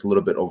aggressive. That's a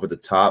little bit over the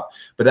top.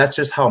 But that's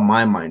just how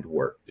my mind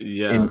worked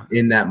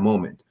in that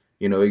moment.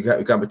 You know, it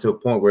got me to a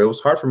point where it was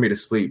hard for me to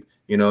sleep,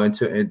 you know,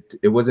 and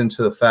it wasn't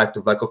to the fact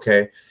of like,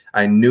 okay,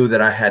 I knew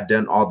that I had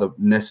done all the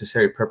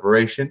necessary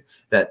preparation,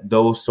 that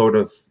those sort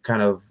of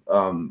kind of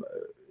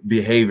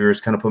behaviors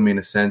kind of put me in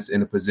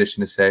a position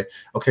to say,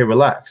 okay,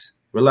 relax,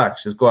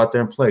 just go out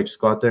there and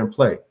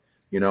play,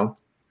 you know.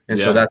 And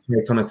so that's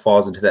where it kind of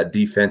falls into that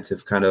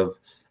defensive kind of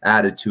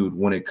attitude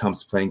when it comes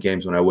to playing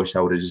games, when I wish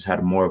I would have just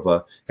had more of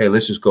a, hey,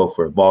 let's just go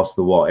for it, balls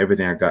to the wall,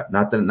 everything I got.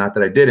 Not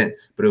that I didn't,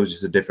 but it was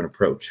just a different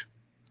approach.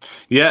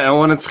 Yeah, and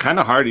when it's kind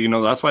of hard, you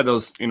know, that's why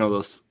those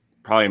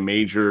probably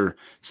major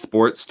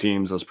sports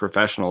teams, those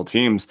professional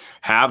teams,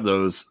 have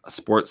those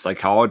sports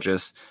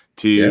psychologists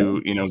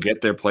to, you know,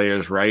 get their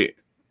players right.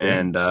 Yeah.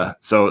 And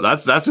so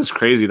that's just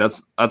crazy.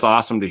 That's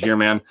awesome to hear,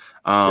 man.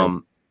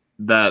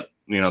 That,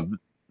 you know,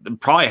 it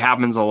probably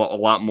happens a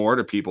lot more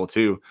to people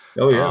too.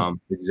 Oh yeah,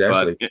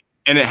 exactly.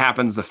 And it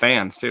happens to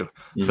fans too.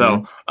 Mm-hmm.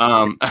 So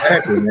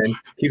exactly, man.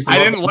 I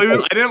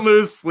didn't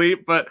lose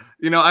sleep, but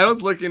you know, I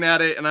was looking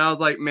at it and I was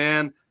like,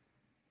 man,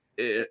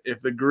 if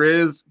the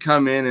Grizz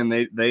come in and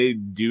they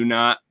do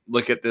not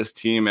look at this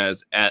team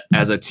as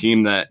a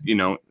team that, you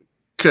know,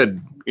 could,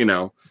 you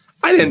know,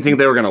 I didn't think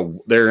they were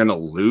gonna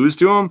lose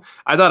to them.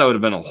 I thought it would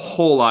have been a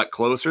whole lot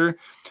closer,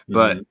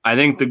 but I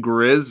think the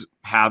Grizz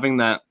having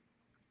that,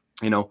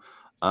 you know,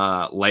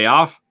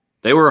 layoff,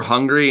 they were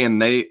hungry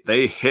and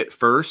they hit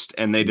first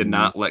and they did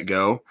not let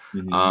go.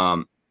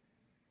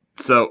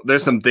 So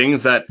there's some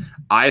things that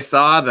I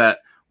saw that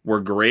were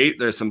great.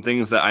 There's some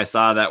things that I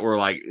saw that were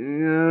like,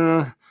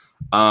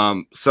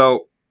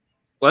 so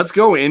let's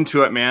go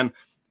into it, man.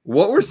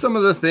 What were some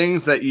of the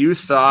things that you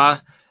saw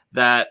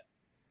that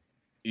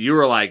you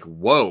were like,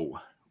 whoa,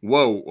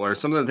 or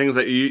some of the things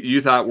that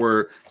you thought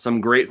were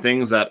some great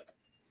things that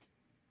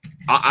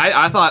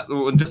I thought,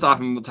 just off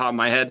the top of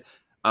my head,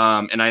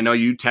 and I know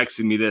you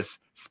texted me this,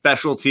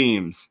 special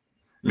teams.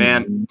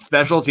 Man,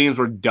 special teams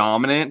were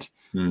dominant.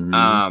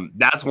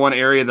 That's one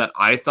area that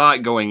I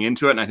thought going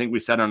into it, and I think we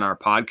said on our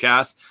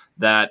podcast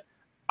that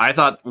I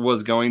thought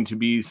was going to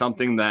be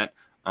something that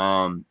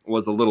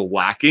was a little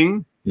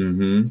lacking,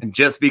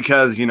 just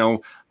because,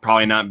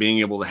 probably not being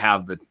able to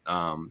have the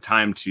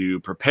time to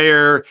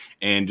prepare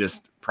and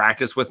just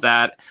practice with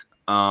that,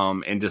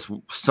 and just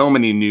so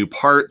many new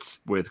parts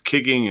with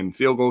kicking and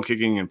field goal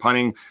kicking and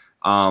punting.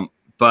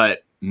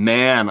 But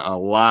man,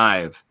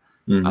 alive.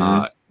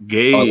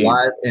 Gabe,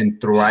 alive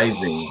and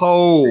thriving.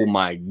 Oh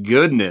my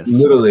goodness!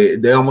 Literally,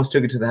 they almost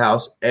took it to the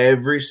house.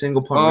 Every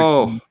single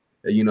punt,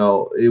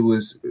 it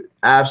was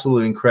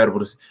absolutely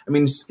incredible.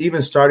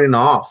 Even starting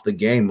off the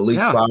game, Malik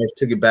Flowers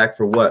took it back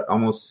for what,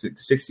 almost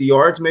 60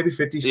 yards, maybe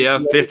 50.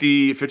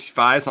 50,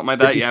 55, something like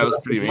that. Yeah, it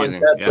was pretty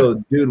amazing. Like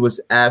So, dude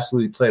was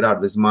absolutely played out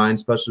of his mind.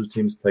 Special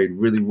teams played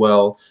really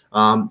well,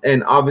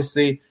 and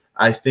obviously,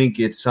 I think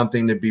it's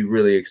something to be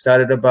really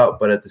excited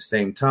about. But at the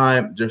same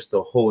time, just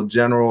the whole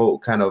general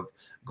kind of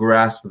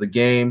grasp of the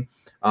game.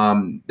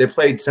 They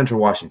played Central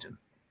Washington,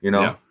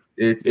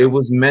 it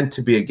was meant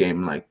to be a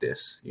game like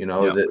this,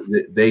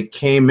 they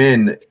came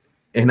in,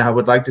 and I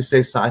would like to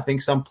say, so I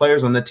think some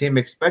players on the team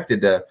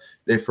expected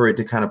for it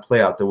to kind of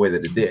play out the way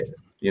that it did,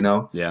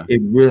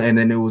 it really, and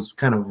then it was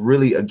kind of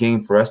really a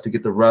game for us to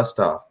get the rust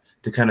off,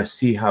 to kind of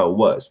see how it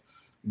was.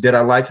 Did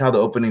I like how the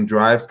opening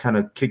drives kind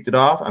of kicked it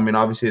off?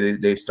 Obviously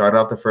they started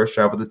off the first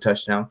drive with a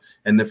touchdown,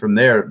 and then from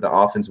there the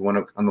offense went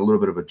on a little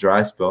bit of a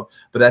dry spell.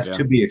 But that's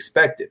to be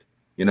expected.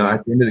 At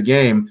the end of the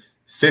game,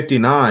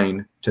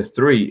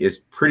 59-3 is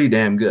pretty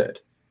damn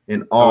good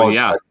in all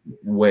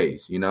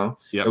ways. It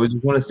was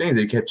just one of the things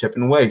that kept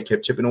chipping away.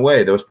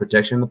 There was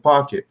protection in the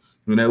pocket.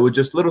 It was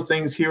just little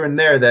things here and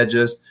there that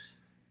just.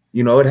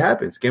 It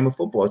happens. Game of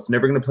football. It's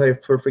never going to play a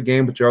perfect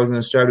game, but you're always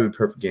going to strive to be a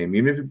perfect game.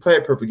 Even if you play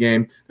a perfect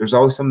game, there's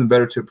always something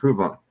better to improve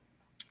on.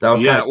 That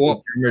was kind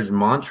of Junior's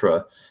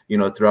mantra,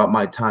 throughout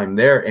my time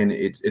there, and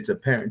it's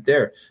apparent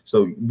there.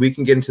 So we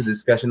can get into the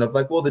discussion of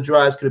the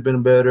drives could have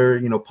been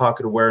better,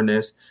 pocket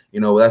awareness.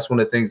 That's one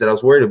of the things that I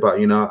was worried about.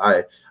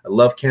 I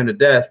love Cam to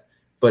death,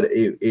 but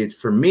it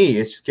for me,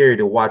 it's scary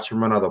to watch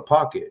him run out of the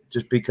pocket,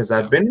 just because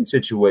I've been in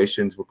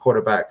situations where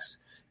quarterbacks,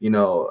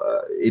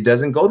 it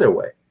doesn't go their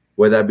way.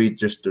 Whether that be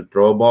just to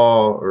throw a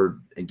ball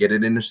and get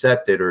it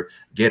intercepted or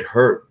get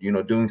hurt,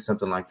 doing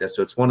something like that.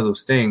 So it's one of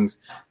those things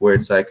where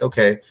it's like,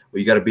 okay, well,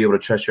 you got to be able to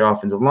trust your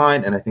offensive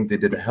line. And I think they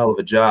did a hell of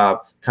a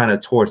job kind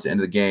of towards the end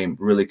of the game,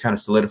 really kind of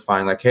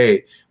solidifying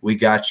hey, we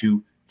got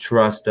you.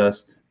 Trust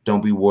us.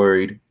 Don't be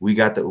worried. We're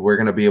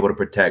going to be able to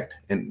protect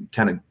and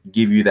kind of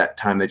give you that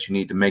time that you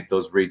need to make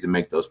those reads and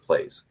make those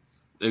plays.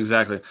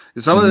 Exactly.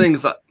 Some of the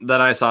things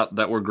that I saw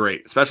that were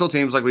great. Special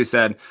teams, like we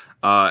said,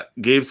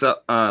 Gabe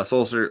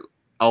Sulcer,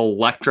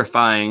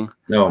 electrifying.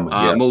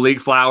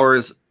 Malik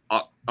Flowers,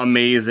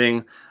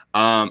 amazing.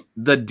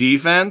 The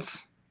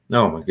defense,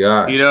 oh my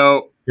gosh,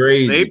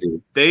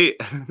 crazy. They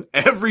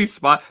every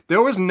spot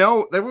there was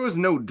no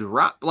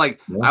drop.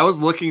 I was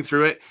looking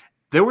through it,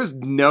 there was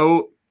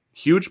no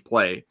huge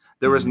play,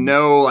 there was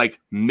no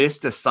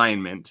missed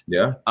assignment.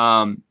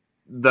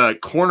 The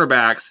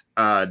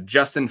cornerbacks,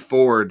 Justin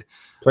Ford,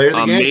 player of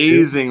the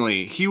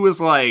amazingly game, he was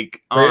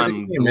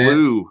on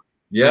glue,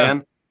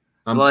 man.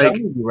 I'm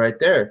telling you right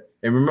there.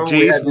 And remember,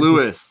 Jace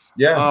Lewis.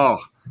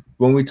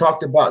 When we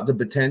talked about the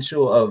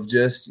potential of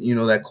just,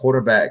 that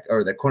quarterback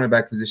or that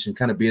cornerback position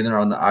kind of being there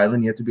on the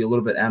island, you have to be a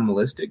little bit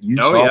animalistic. You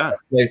saw that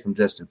play from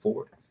Justin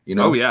Ford. He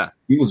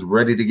was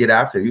ready to get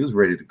after. He was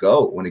ready to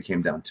go when it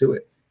came down to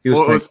it. He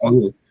was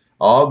playing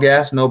all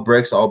gas, no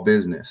brakes, all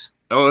business.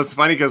 Oh, it's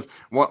funny because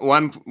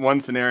one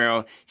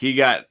scenario, he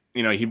got,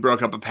 he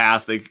broke up a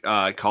pass. They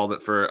called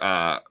it for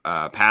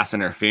pass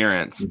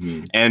interference,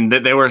 and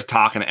they were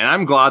talking. And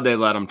I'm glad they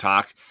let him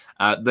talk.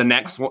 The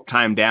next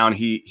time down,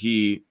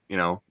 he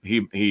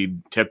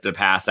tipped a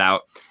pass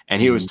out, and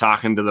he was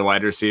talking to the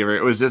wide receiver.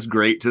 It was just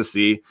great to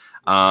see.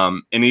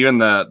 And even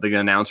the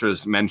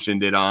announcers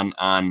mentioned it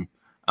on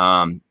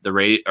the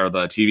rate or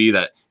the TV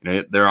that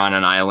they're on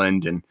an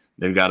island and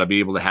they've got to be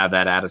able to have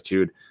that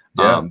attitude.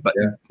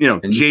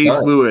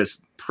 Jace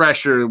Lewis,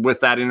 pressure with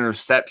that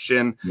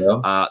interception.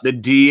 The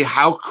D,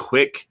 how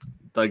quick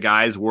the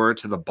guys were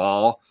to the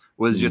ball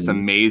was just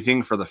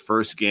amazing for the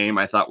first game.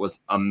 I thought was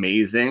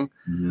amazing.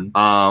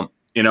 Xavier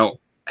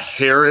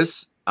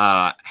Harris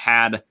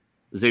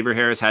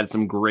had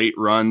some great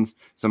runs,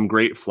 some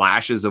great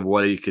flashes of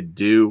what he could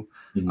do.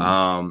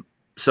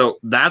 So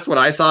that's what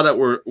I saw that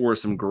were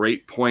some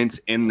great points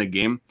in the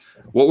game.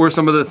 What were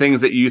some of the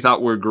things that you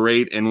thought were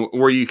great, and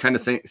were you kind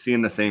of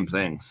seeing the same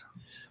things?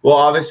 Well,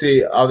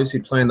 obviously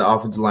playing the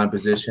offensive line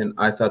position,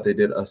 I thought they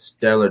did a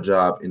stellar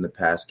job in the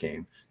pass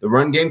game. the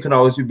run game can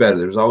always be better.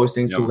 There's always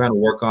things to Yep. kind of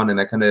work on, and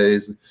that kind of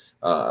is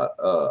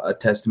a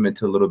testament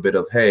to a little bit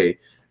of, hey,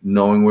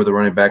 knowing where the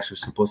running backs are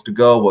supposed to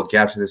go, what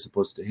gaps are they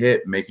supposed to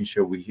hit, making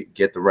sure we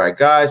get the right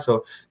guy.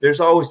 So there's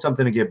always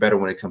something to get better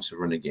when it comes to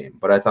running game.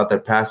 But I thought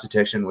that pass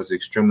protection was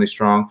extremely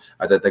strong.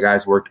 I thought the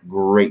guys worked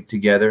great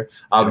together.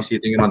 Obviously,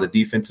 thinking on the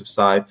defensive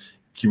side,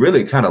 he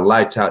really kind of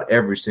lights out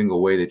every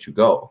single way that you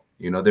go.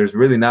 You know, there's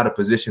really not a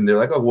position they're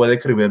like, oh, well, they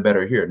could have been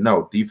better here.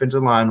 No,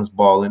 defensive line was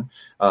balling,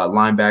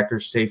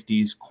 linebackers,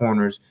 safeties,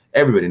 corners,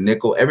 everybody,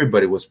 nickel,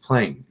 everybody was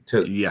playing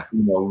to,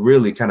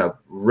 really kind of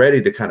ready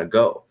to kind of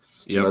go.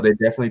 Yep. You know, they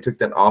definitely took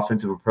that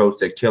offensive approach,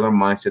 that killer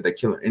mindset, that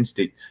killer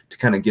instinct to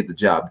kind of get the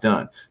job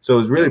done. So it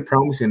was really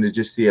promising to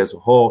just see as a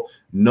whole,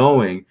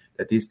 knowing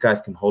that these guys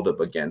can hold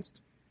up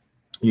against,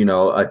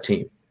 a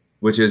team,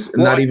 which is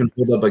not even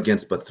hold up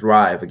against, but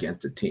thrive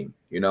against a team,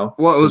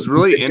 Well, it was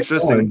really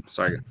interesting.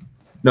 Sorry.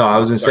 No, I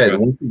was going to say,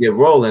 once they get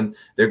rolling,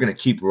 they're going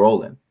to keep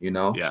rolling,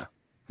 Yeah.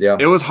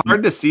 It was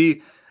hard to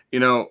see,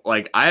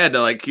 like I had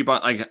to keep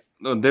on,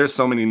 there's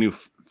so many new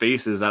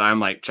faces that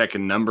I'm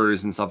checking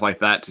numbers and stuff like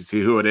that to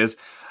see who it is.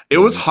 It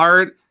was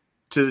hard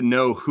to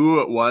know who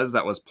it was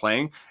that was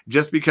playing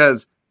just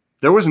because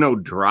there was no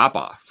drop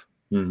off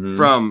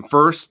from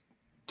first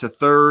to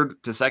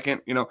third to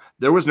second.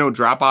 There was no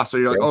drop off. So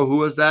you're like, oh, who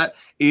was that?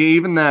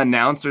 Even the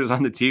announcers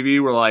on the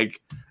TV were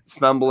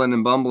stumbling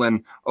and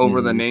bumbling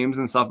over the names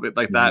and stuff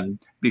like that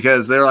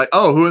because they're like,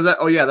 oh, who is that?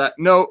 Oh yeah, that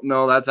no,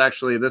 that's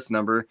actually this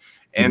number.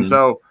 And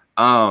so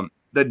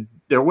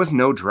there was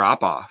no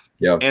drop off.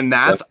 Yeah. And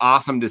that's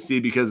awesome to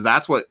see because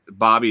that's what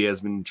Bobby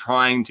has been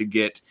trying to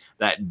get,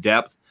 that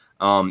depth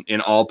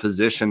in all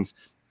positions.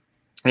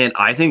 And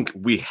I think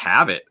we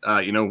have it.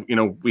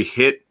 We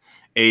hit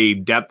a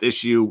depth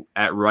issue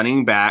at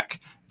running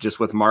back just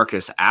with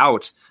Marcus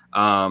out.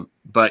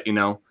 But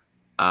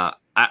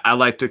I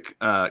like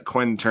to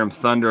coin the term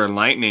thunder and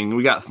lightning.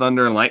 We got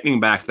thunder and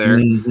lightning back there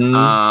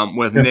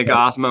with Nick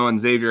Osmo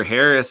and Xavier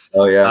Harris.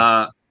 Oh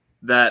yeah.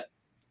 That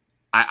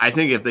I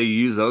think if they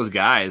use those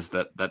guys,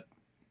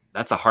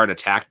 that's a hard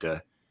attack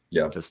to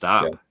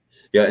stop.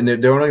 Yeah, and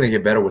they're only going to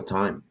get better with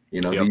time.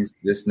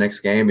 This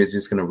next game is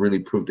just going to really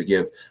prove to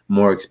give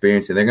more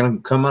experience, and they're going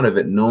to come out of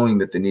it knowing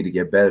that they need to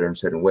get better in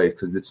certain ways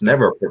because it's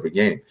never a perfect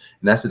game.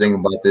 And that's the thing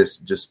about this,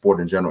 just sport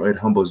in general. It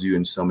humbles you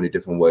in so many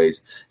different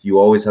ways. You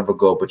always have a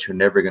goal, but you're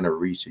never going to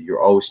reach it. You're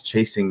always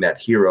chasing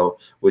that hero,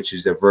 which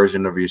is the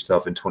version of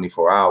yourself in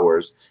 24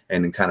 hours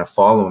and then kind of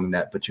following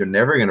that, but you're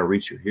never going to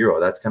reach your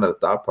hero. That's kind of the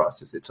thought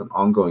process. It's an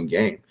ongoing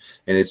game,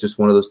 and it's just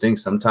one of those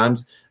things.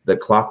 Sometimes the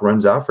clock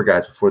runs out for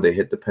guys before they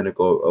hit the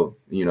pinnacle of,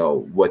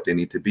 what they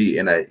need to be.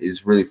 And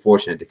it's really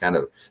fortunate to kind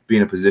of be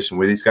in a position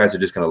where these guys are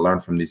just going to learn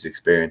from these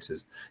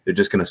experiences. They're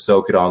just going to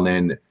soak it all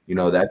in.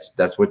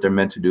 That's what they're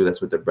meant to do. That's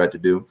what they're bred to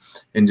do.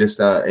 And just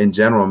in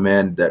general,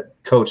 man, that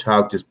Coach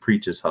Hauck just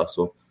preaches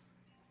hustle.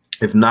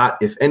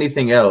 If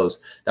anything else,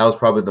 that was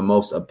probably the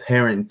most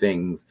apparent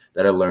things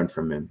that I learned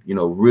from him.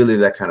 Really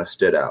that kind of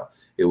stood out.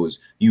 It was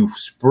you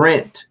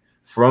sprint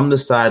from the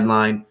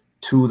sideline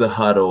to the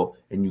huddle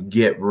and you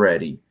get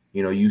ready.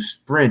 You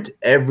sprint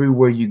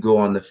everywhere you go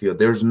on the field.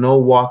 There's no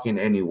walking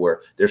anywhere.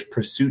 There's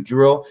pursuit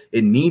drill.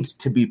 It needs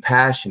to be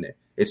passionate.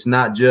 It's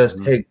not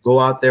just, hey, go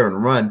out there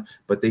and run,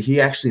 but he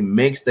actually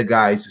makes the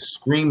guys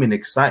scream in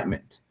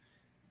excitement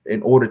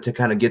in order to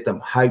kind of get them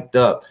hyped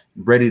up,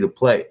 ready to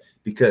play.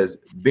 Because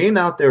being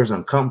out there is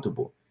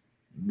uncomfortable.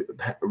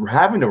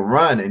 Having to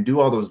run and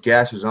do all those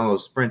gases and all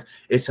those sprints,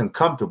 it's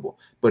uncomfortable.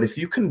 But if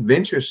you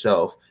convince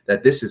yourself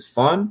that this is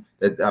fun,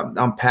 that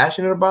I'm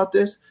passionate about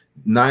this,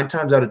 9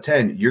 times out of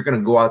 10, you're going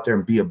to go out there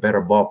and be a better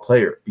ball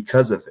player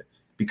because of it,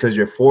 because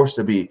you're forced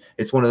to be.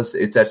 It's one of those,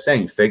 it's that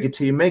saying, fake it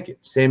till you make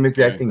it. Same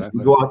exact thing.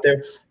 You go out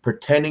there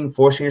pretending,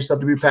 forcing yourself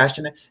to be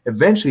passionate.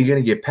 Eventually, you're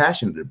going to get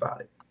passionate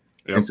about it.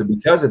 Yep. And so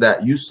because of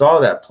that, you saw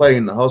that play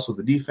in the hustle of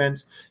the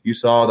defense. You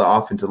saw the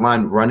offensive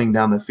line running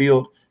down the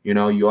field.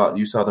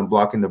 You saw them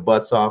blocking the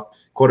butts off.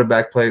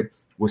 Quarterback play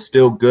was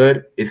still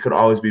good. It could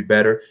always be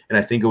better. And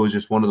I think it was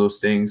just one of those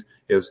things.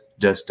 It was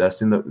just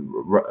dusting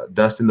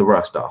the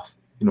rust off.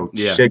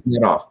 Shaking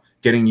it off,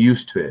 getting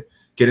used to it,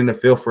 getting the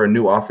feel for a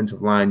new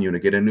offensive line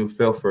unit, getting a new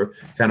feel for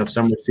kind of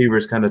some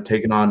receivers kind of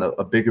taking on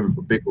a bigger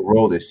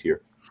role this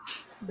year.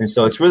 And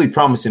so it's really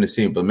promising to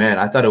see. But, man,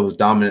 I thought it was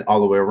dominant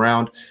all the way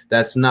around.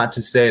 That's not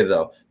to say,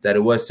 though, that it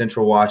was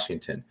Central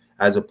Washington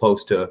as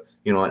opposed to,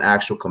 an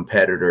actual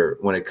competitor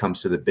when it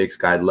comes to the Big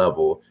Sky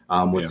level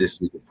with this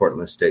week of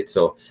Portland State.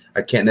 So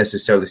I can't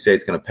necessarily say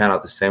it's going to pan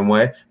out the same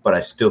way, but I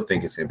still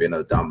think it's going to be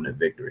another dominant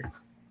victory.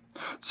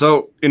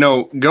 So,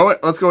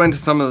 let's go into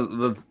some of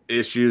the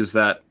issues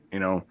that,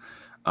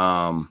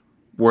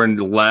 were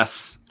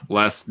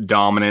less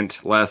dominant,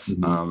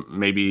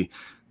 maybe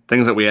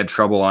things that we had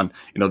trouble on.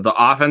 The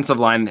offensive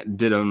line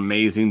did an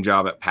amazing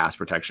job at pass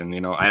protection.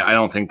 I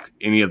don't think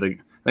I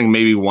think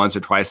maybe once or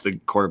twice the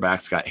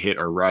quarterbacks got hit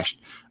or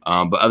rushed.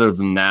 But other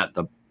than that,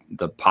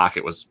 the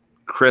pocket was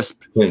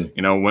crisp.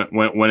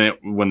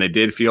 When they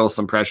did feel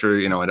some pressure,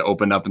 it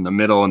opened up in the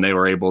middle and they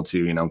were able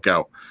to,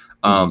 go.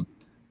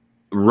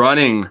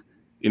 Running,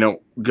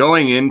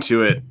 going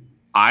into it,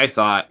 I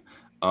thought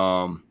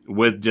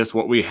with just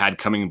what we had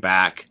coming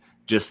back,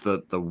 just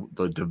the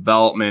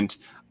development,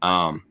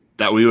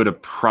 that we would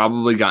have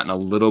probably gotten a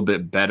little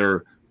bit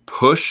better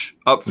push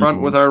up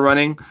front with our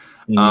running.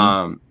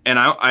 And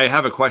I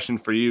have a question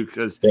for you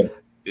because, it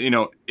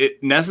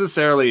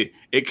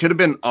could have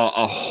been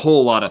a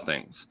whole lot of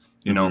things,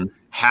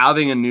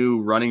 having a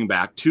new running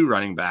back, 2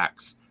 running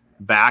backs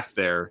back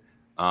there,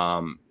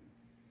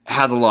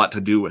 has a lot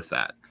to do with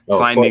that.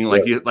 Finding,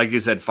 like you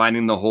said,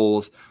 finding the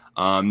holes,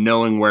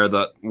 knowing where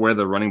the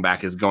running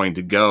back is going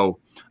to go,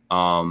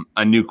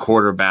 a new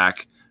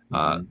quarterback,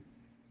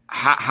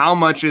 how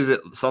much is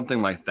it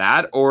something like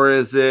that, or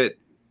is it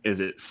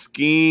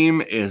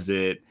scheme? Is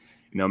it,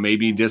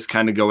 maybe just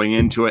kind of going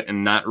into it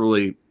and not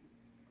really,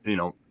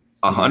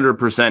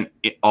 100%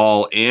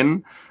 all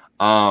in?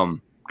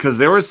 Because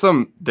there was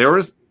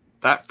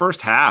that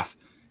first half,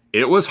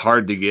 it was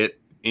hard to get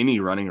any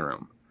running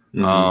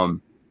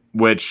room,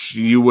 which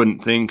you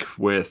wouldn't think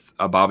with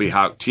a Bobby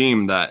Hauck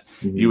team that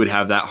you would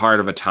have that hard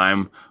of a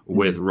time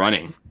with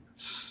running.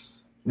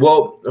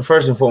 Well,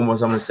 first and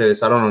foremost, I'm going to say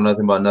this. I don't know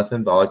nothing about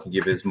nothing, but all I can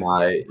give is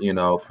my,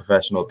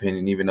 professional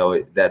opinion, even though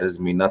that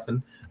doesn't mean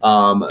nothing.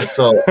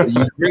 So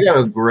you bring out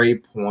a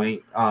great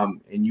point,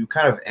 and you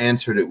kind of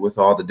answered it with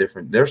all the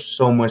different – there's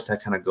so much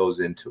that kind of goes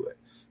into it.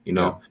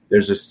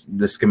 There's just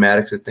the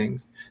schematics of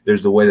things.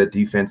 There's the way that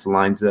defense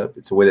lines up.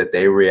 It's the way that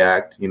they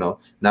react.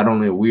 Not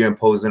only are we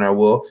imposing our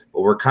will,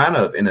 but we're kind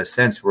of, in a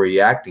sense,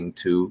 reacting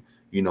to,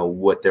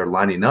 what they're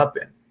lining up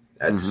in.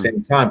 At the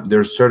same time,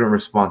 there's certain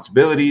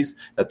responsibilities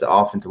that the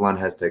offensive line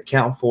has to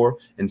account for.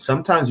 And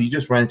sometimes you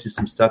just run into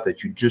some stuff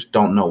that you just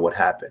don't know what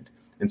happened.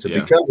 And so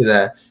because of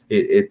that,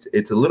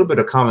 it's a little bit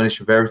of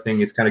combination of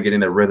everything. It's kind of getting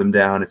the rhythm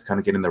down. It's kind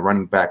of getting the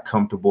running back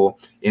comfortable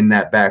in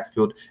that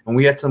backfield. And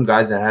we had some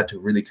guys that had to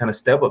really kind of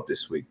step up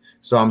this week.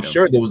 So I'm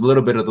sure there was a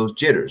little bit of those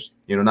jitters,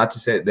 not to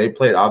say they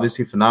played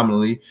obviously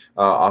phenomenally.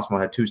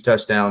 Osmo had 2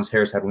 touchdowns.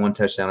 Harris had 1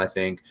 touchdown, I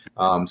think.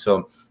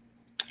 So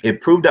it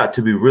proved out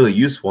to be really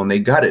useful, and they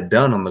got it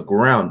done on the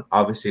ground.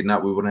 Obviously,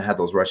 we wouldn't have had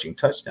those rushing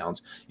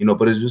touchdowns,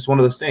 but it's just one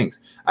of those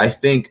things. I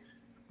think,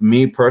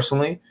 me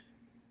personally,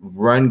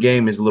 run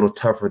game is a little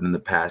tougher than the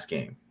pass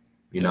game.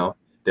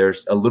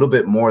 There's a little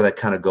bit more that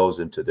kind of goes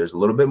into it. There's a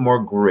little bit more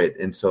grit,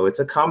 and so it's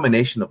a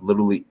combination of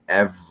literally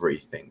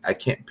everything. I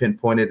can't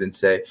pinpoint it and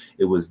say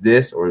it was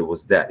this or it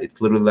was that.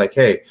 It's literally like,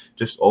 hey,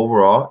 just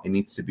overall, it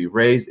needs to be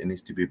raised, it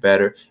needs to be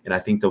better, and I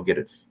think they'll get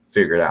it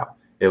figured out.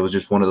 It was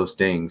just one of those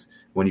things.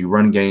 When you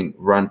run game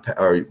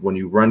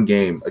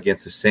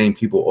against the same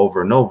people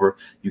over and over,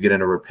 you get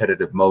in a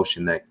repetitive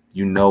motion that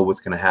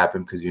what's going to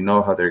happen because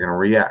how they're going to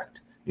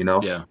react.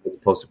 As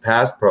opposed to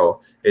pass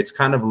pro, it's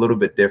kind of a little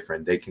bit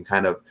different. They can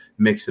kind of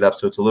mix it up,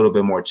 so it's a little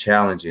bit more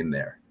challenging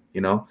there.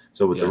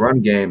 So with the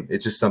run game,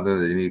 it's just something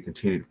that they need to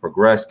continue to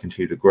progress,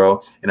 continue to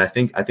grow, and I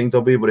think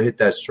they'll be able to hit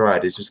that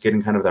stride. It's just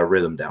getting kind of that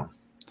rhythm down.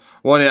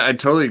 Well, I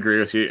totally agree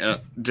with you.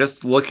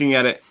 Just looking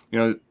at it,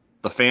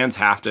 the fans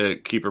have to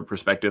keep a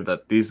perspective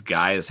that these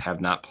guys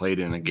have not played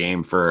in a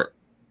game for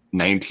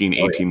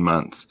 18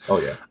 months. Oh,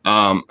 yeah.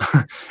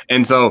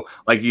 And so,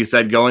 like you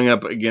said, going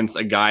up against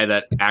a guy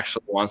that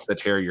actually wants to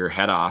tear your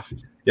head off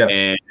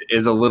and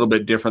is a little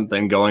bit different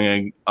than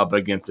going up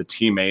against a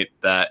teammate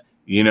that,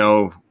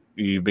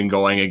 you've been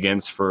going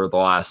against for the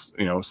last,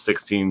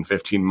 16,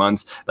 15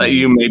 months, that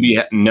you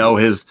maybe know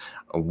his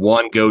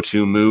one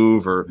go-to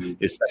move or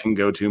his second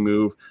go-to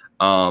move.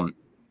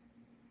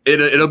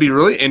 It'll be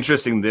really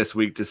interesting this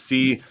week to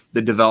see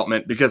the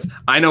development, because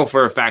I know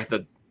for a fact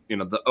that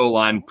the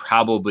O-line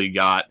probably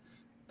got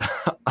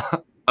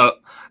a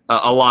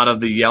lot of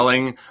the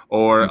yelling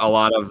or a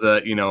lot of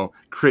the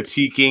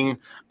critiquing,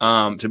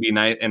 to be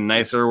nice and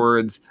nicer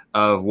words,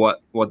 of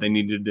what they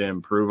needed to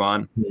improve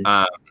on.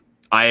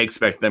 I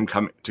expect them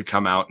to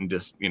come out and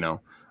just be a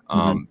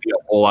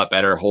whole lot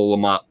better, whole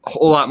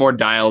lot more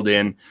dialed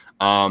in.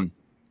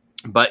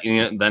 But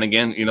then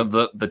again,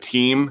 the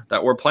team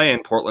that we're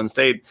playing, Portland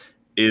State,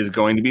 is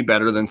going to be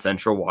better than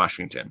Central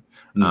Washington.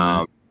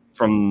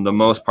 From the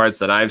most parts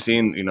that I've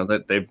seen,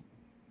 that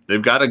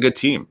they've got a good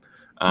team.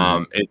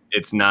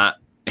 It's not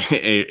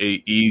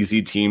a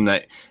easy team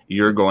that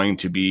you're going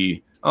to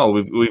be,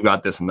 we've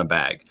got this in the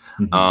bag.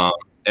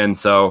 And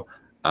so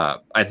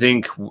I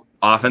think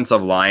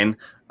offensive line,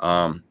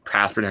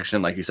 pass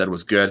protection, like you said,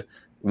 was good.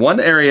 One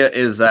area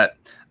is that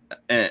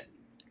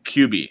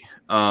QB.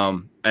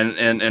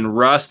 And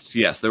rust,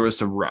 yes, there was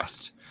some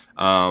rust.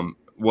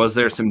 Was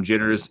there some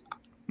jitters?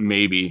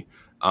 Maybe.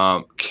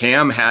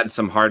 Cam had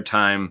some hard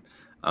time.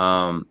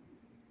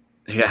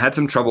 He had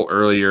some trouble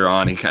earlier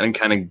on. He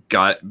kind of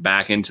got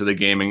back into the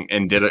game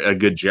and did a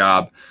good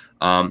job.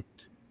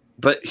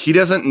 But he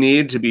doesn't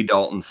need to be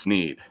Dalton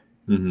Sneed.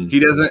 He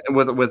doesn't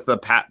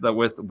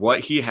with what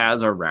he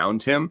has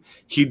around him.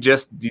 He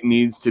just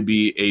needs to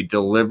be a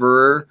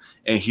deliverer,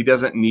 and he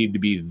doesn't need to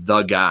be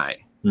the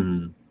guy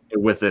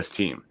with this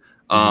team.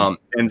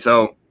 And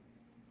so,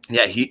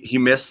 he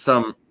missed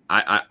some.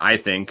 I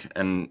think,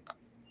 and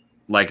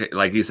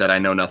like you said, I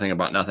know nothing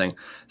about nothing.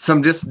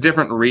 Some just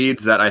different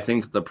reads that I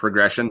think the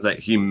progressions that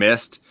he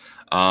missed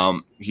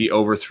He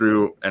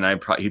overthrew, and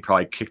he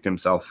probably kicked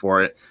himself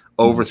for it.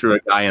 Overthrew a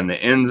guy in the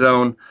end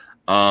zone.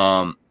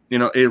 A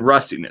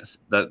rustiness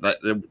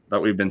that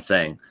we've been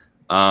saying.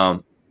 I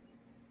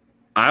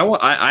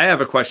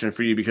have a question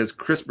for you because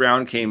Chris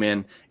Brown came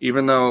in,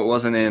 even though it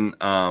wasn't in,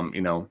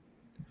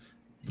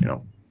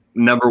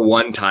 number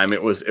one time.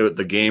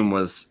 The game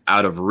was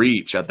out of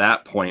reach at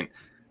that point.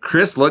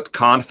 Chris looked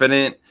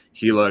confident.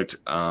 He looked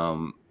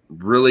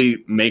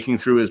really making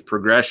through his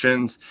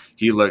progressions.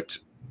 He looked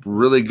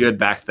really good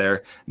back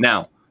there.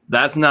 Now,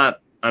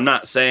 I'm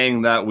not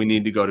saying that we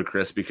need to go to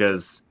Chris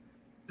because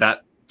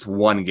that's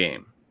one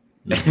game.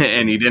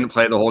 And he didn't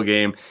play the whole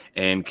game,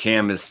 and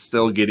Cam is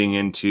still getting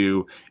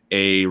into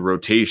a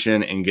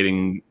rotation and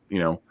getting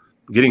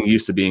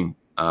used to being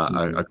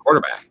a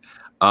quarterback.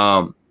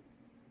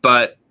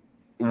 But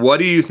what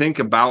do you think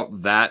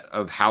about that,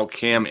 of how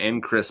Cam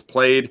and Chris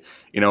played?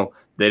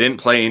 They didn't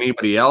play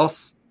anybody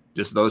else,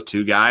 just those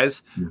two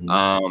guys.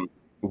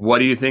 What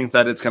do you think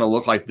that it's going to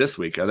look like this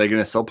week? Are they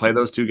going to still play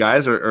those two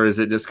guys, or is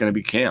it just going to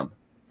be Cam?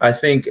 I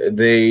think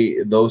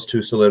those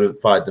two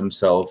solidified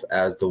themselves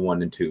as the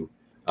 1 and 2.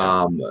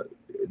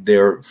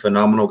 They're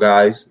phenomenal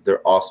guys.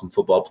 They're awesome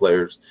football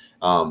players.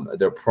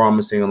 They're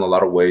promising in a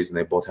lot of ways, and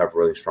they both have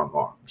really strong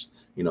arms.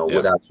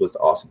 That's what's the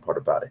awesome part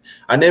about it.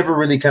 I never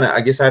really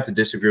I guess I have to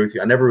disagree with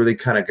you. I never really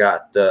kind of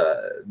got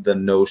the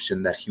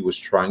notion that he was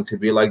trying to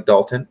be like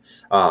Dalton.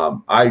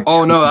 No,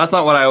 that's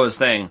not what I was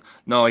saying.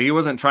 No, he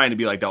wasn't trying to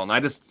be like Dalton. I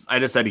just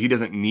said he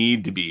doesn't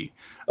need to be.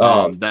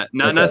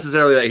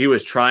 Necessarily that he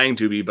was trying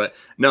to be, but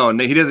no,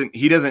 he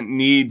doesn't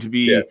need to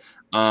be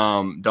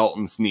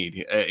Dalton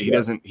Snead. He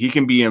doesn't. He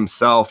can be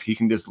himself. He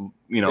can just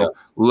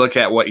look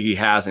at what he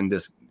has and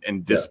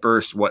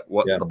disperse what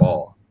the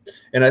ball.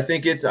 And I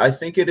think it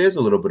is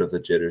a little bit of the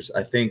jitters.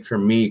 I think for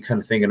me,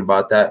 kind of thinking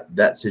about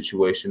that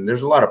situation,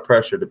 there's a lot of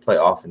pressure to play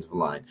offensive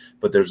line,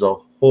 but there's a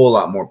whole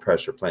lot more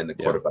pressure playing the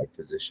quarterback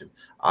position.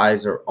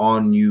 Eyes are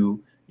on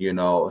you.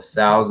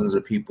 Thousands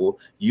of people.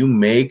 You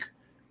make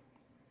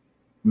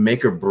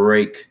or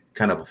break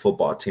kind of a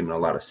football team in a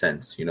lot of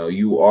sense.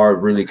 You are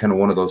really kind of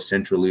one of those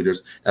central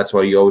leaders. That's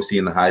why you always see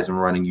in the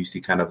Heisman running, you see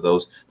kind of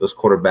those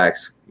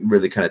quarterbacks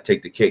really kind of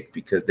take the cake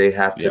because they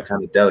have to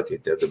kind of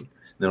delegate. They're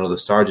the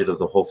sergeant of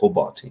the whole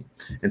football team.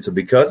 And so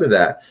because of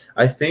that,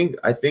 I think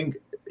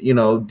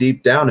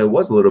deep down, it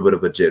was a little bit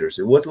of a jitters.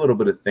 It was a little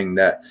bit of thing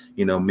that,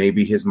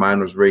 maybe his mind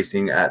was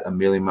racing at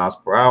 1,000,000 miles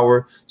per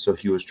hour. So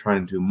he was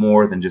trying to do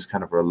more than just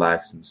kind of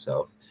relax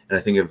himself. And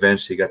I think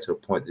eventually he got to a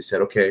point they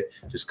said, okay,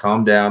 just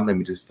calm down. Let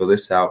me just fill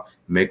this out,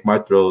 make my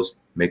throws,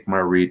 make my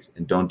reads,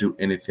 and don't do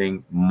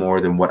anything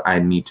more than what I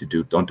need to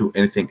do. Don't do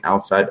anything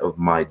outside of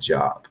my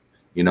job,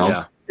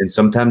 And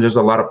sometimes there's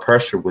a lot of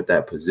pressure with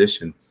that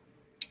position.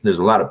 There's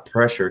a lot of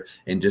pressure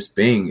in just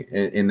being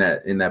in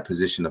that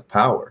position of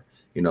power,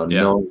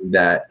 knowing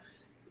that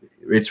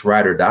it's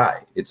ride or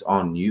die. It's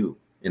on you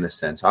in a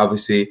sense.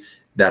 Obviously,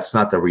 that's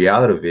not the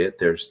reality of it.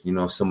 There's,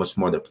 so much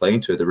more that play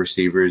into it. The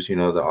receivers,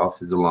 the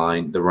offensive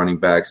line, the running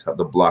backs,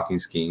 the blocking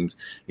schemes,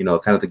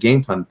 kind of the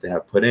game plan that they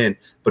have put in.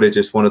 But it's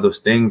just one of those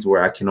things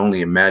where I can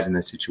only imagine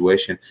the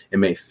situation. It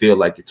may feel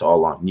like it's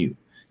all on you.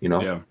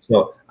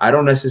 So I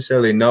don't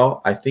necessarily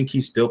know. I think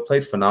he still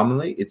played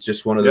phenomenally. It's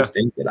just one of those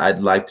things that I'd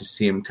like to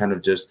see him kind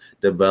of just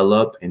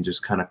develop and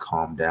just kind of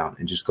calm down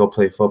and just go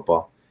play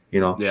football.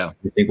 I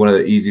think one of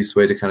the easiest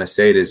way to kind of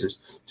say it is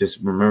just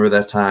remember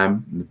that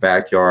time in the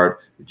backyard,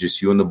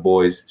 just you and the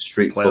boys,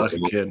 street play football,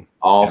 like a kid.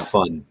 All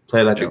fun,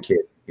 play like a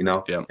kid, And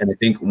I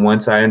think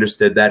once I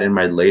understood that in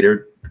my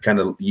later kind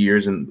of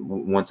years and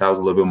once I was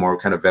a little bit more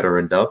kind of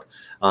veteraned up,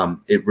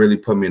 it really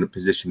put me in a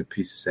position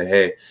to say,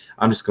 hey,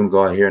 I'm just going to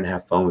go out here and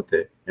have fun with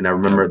it. And I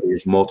remember there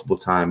was multiple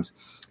times,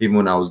 even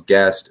when I was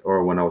gassed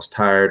or when I was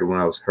tired or when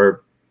I was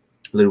hurt,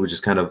 literally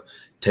just kind of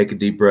take a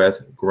deep breath,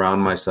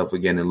 ground myself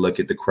again, and look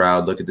at the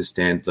crowd, look at the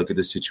stand, look at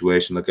the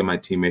situation, look at my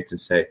teammates and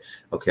say,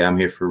 okay, I'm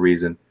here for a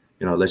reason.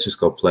 Let's just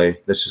go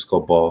play. Let's just go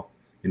ball.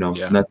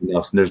 Nothing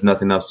else. And there's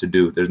nothing else to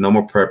do. There's no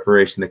more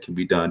preparation that can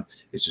be done.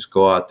 It's just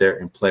go out there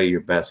and play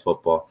your best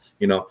football,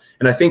 And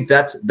I think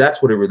that's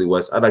what it really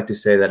was. I'd like to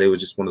say that it was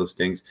just one of those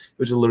things. It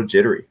was a little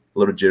jittery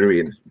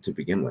to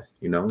begin with,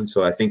 And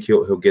so I think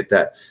he'll get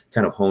that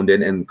kind of honed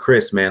in. And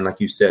Chris, man, like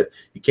you said,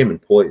 he came in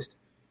poised.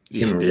 He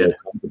came in really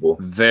comfortable.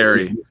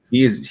 Very.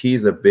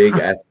 He's a big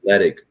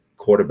athletic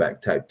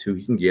quarterback type too.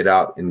 He can get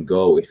out and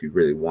go if he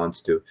really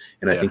wants to.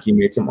 And I think he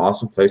made some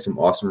awesome plays, some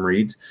awesome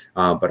reads.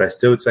 But I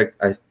still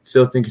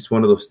think it's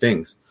one of those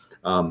things.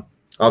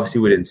 Obviously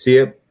we didn't see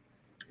it,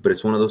 but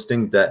it's one of those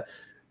things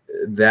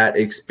that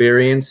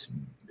experience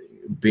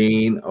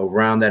being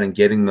around that and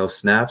getting those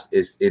snaps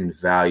is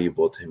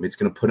invaluable to him. It's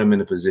going to put him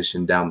in a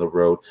position down the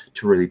road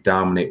to really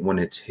dominate when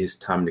it's his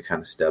time to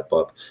kind of step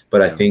up.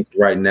 But I think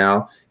right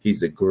now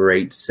he's a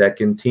great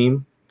second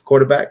team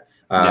quarterback.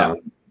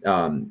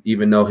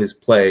 Even though his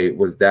play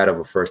was that of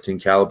a first team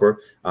caliber,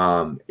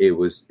 it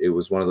was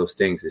one of those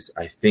things.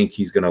 I think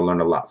he's going to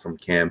learn a lot from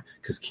Cam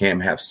because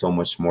Cam has so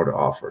much more to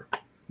offer.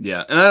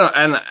 Yeah,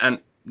 and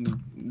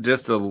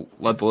just to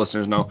let the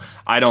listeners know,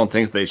 I don't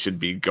think they should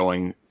be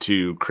going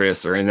to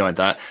Chris or anything like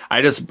that.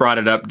 I just brought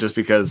it up just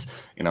because,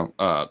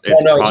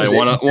 it's probably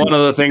one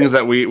of the things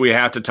that we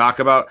have to talk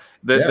about.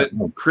 That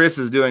Chris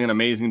is doing an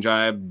amazing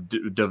job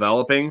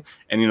developing,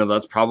 and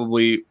that's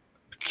probably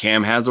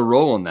Cam has a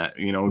role in that.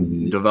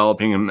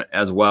 Developing him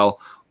as well.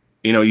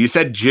 You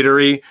said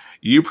jittery.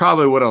 You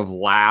probably would have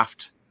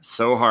laughed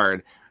so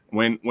hard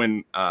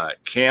when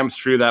Cam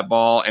threw that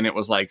ball, and it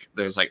was like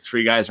there's like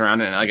three guys around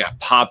it, and I got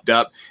popped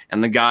up,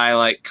 and the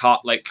guy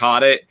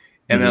caught it,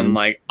 and then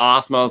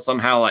Osmo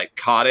somehow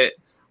caught it.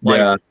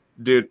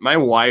 Dude, my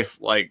wife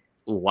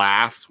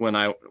laughs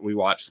when we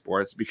watch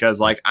sports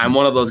because I'm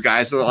one of those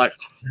guys who are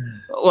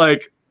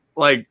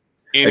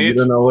you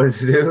don't know what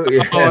to do.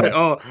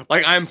 Yeah.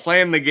 I'm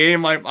playing the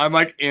game. I'm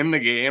in the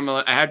game.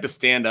 I have to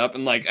stand up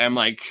and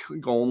I'm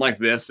going like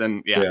this,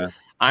 and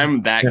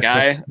I'm that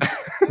guy.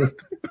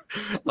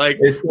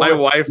 My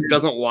wife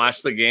doesn't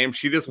watch the game.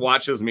 She just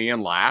watches me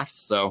and laughs.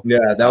 So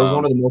that was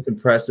one of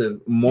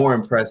the more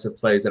impressive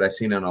plays that I've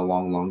seen in a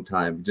long, long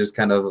time. Just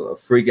kind of a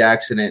freak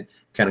accident,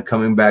 kind of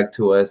coming back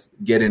to us,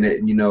 getting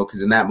it,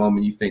 because in that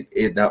moment you think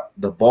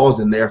the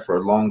ball's in there for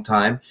a long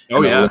time.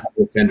 Oh yeah,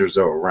 the defenders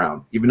are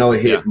around, even though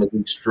it hit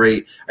Malik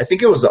straight. I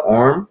think it was the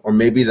arm or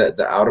maybe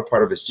the outer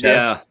part of his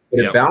chest. Yeah.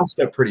 But it bounced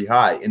up pretty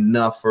high,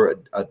 enough for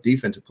a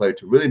defensive player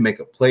to really make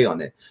a play on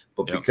it.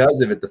 But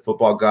because of it, the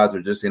football gods were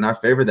just in our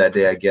favor that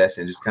day, I guess,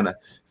 and just kind of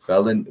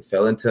fell into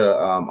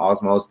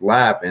Osmo's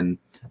lap. And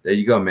there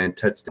you go, man,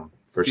 touchdown.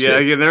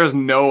 Yeah, there was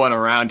no one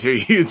around here.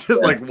 He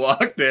just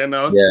walked in.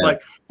 I was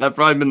that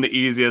probably been the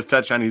easiest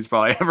touchdown he's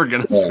probably ever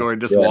gonna score.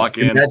 Just walk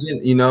in.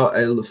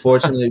 Imagine,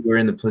 fortunately, we're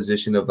in the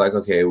position of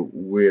okay,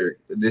 we've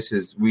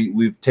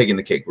taken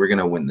the cake. We're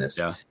gonna win this.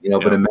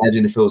 But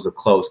imagine if it was a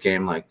close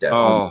game like that.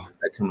 Oh,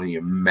 I can only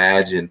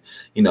imagine.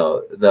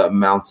 The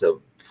amounts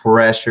of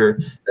pressure,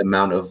 the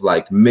amount of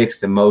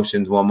mixed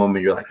emotions. One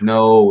moment you're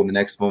no, and the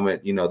next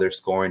moment they're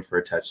scoring for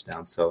a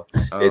touchdown. So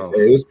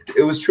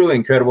it was truly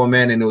incredible,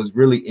 man, and it was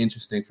really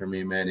interesting for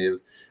me, man. It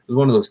was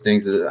one of those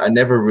things that I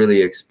never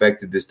really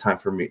expected this time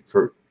for me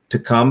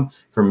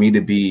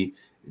to be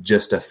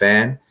just a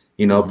fan,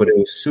 but it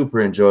was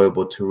super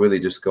enjoyable to really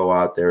just go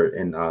out there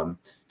and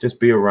just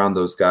be around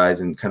those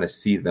guys and kind of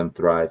see them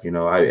thrive.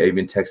 I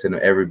even texted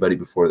everybody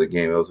before the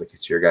game. I was like,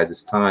 it's your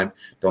guys' time.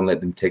 Don't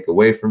let them take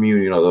away from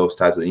you. Those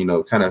types of,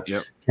 kind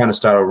of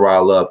start to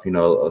rile up,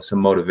 some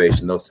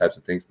motivation, those types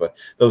of things. But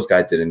those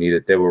guys didn't need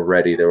it. They were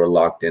ready. They were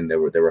locked in. They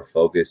were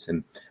focused.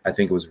 And I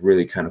think it was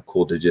really kind of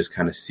cool to just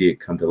kind of see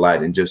it come to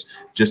light and just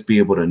be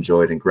able to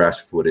enjoy it and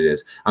grasp for what it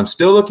is. I'm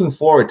still looking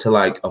forward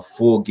to a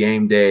full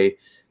game day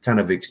kind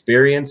of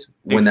experience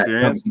when that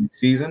comes in the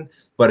season.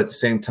 But at the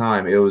same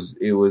time, it was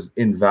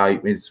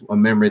invaluable. It's a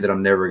memory that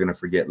I'm never going to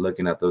forget,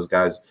 looking at those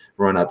guys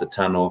run out the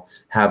tunnel,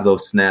 have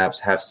those snaps,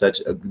 have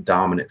such a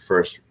dominant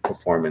first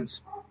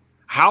performance.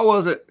 How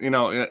was it,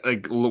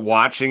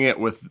 watching it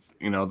with,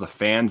 the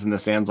fans in the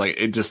stands?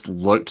 It just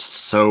looked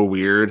so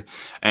weird.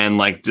 And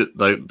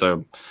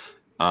the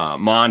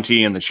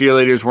Monty and the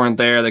cheerleaders weren't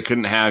there. They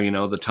couldn't have,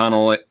 the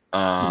tunnel,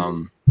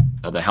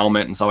 the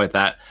helmet and stuff like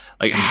that.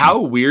 How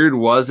weird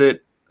was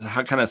it?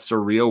 How kind of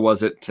surreal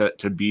was it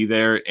to be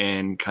there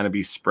and kind of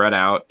be spread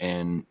out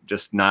and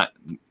just not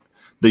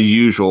the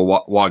usual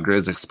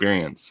Wa-Grizz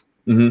experience?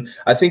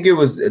 I think it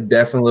was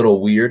definitely a little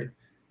weird,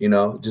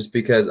 just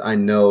because I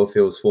know if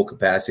it was full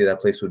capacity, that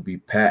place would be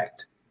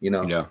packed,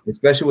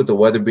 especially with the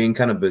weather being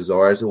kind of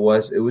bizarre as it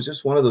was. It was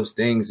just one of those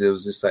things. It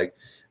was just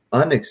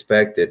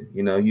unexpected.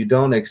 You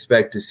don't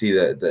expect to see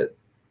the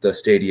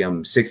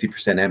stadium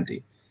 60%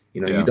 empty.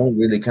 You don't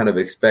really kind of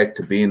expect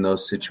to be in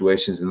those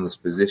situations, in those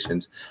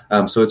positions.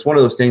 So it's one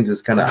of those things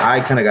that's I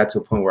got to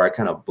a point where I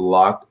kind of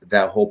blocked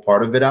that whole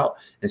part of it out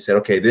and said,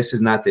 okay, this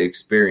is not the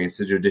experience,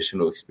 the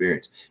traditional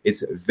experience.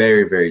 It's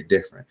very, very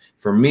different.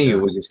 For me, it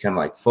was just kind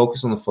of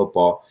focus on the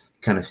football,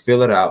 kind of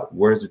fill it out.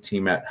 Where's the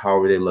team at? How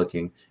are they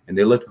looking? And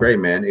they looked great,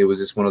 man. It was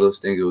just one of those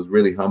things. It was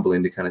really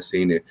humbling to kind of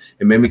see it.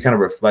 It made me kind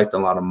of reflect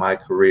on a lot of my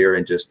career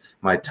and just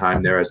my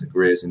time there as a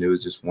Grizz. And it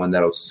was just one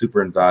that was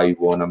super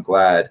invaluable. And I'm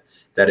glad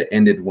that it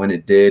ended when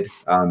it did,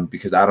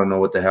 because I don't know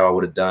what the hell I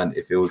would have done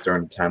if it was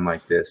during a time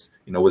like this,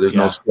 where there's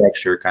no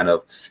structure, kind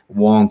of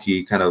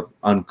wonky, kind of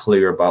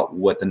unclear about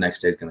what the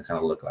next day is going to kind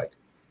of look like.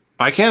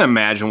 I can't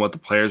imagine what the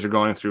players are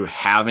going through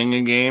having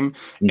a game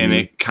and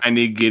it kind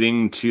of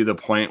getting to the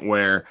point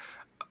where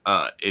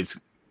it's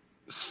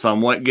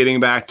somewhat getting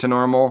back to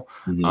normal.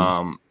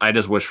 I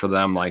just wish for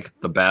them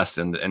the best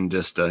and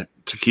just to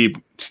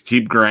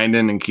keep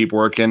grinding and keep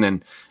working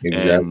and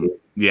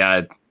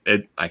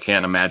I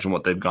can't imagine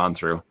what they've gone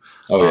through.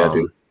 Oh yeah,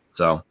 dude.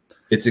 So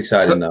it's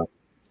exciting though.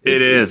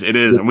 It is.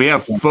 And we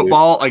have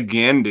football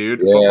again, dude.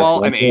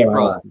 Football in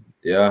April.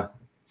 Yeah.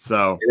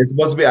 So it's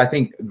supposed to be, I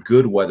think,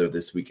 good weather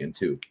this weekend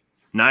too.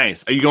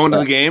 Nice. Are you going to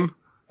the game?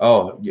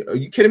 Oh, are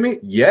you kidding me?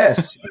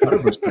 Yes,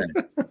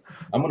 100%.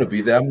 I'm going to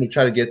be there. I'm going to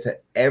try to get to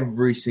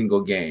every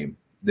single game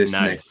this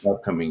next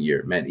upcoming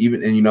year, man.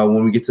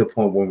 When we get to a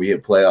point when we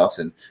hit playoffs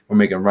and we're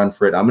making a run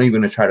for it, I'm even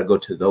going to try to go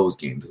to those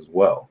games as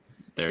well.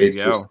 There you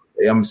go.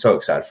 I'm so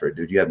excited for it,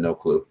 dude. You have no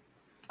clue.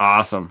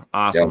 Awesome.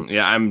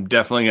 Yeah, I'm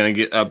definitely gonna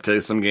get up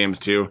to some games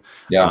too.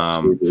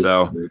 Yeah.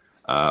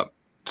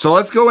 So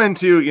let's go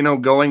into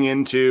going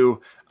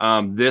into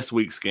this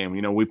week's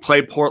game. We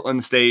play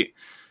Portland State.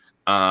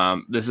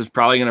 This is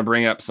probably going to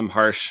bring up some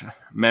harsh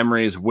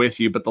memories with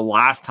you, but the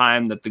last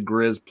time that the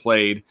Grizz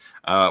played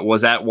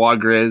was at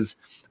WaGrizz.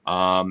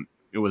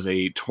 It was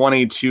a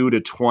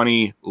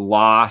 22-20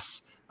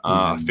 loss,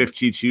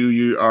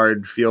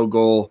 52-yard field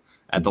goal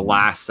at the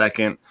last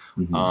second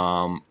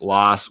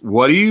loss.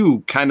 What do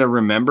you kind of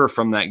remember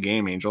from that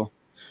game, Angel?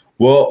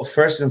 Well,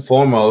 first and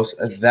foremost,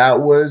 that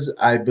was,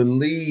 I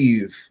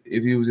believe,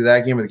 if it was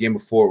that game or the game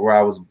before, where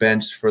I was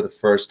benched for the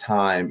first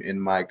time in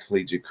my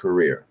collegiate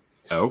career.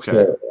 Okay.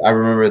 So I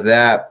remember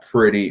that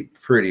pretty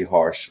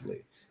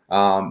harshly.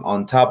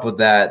 On top of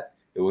that,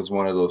 it was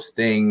one of those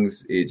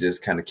things. It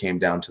just kind of came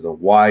down to the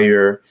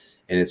wire,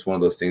 and it's one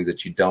of those things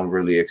that you don't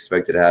really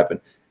expect it to happen.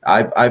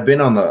 I've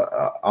been on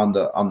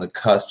the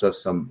cusp of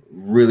some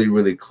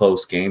really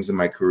close games in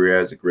my career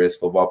as a Grizz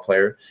football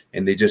player,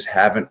 and they just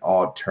haven't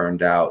all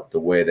turned out the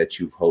way that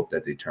you hoped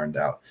that they turned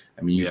out.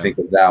 I mean, you think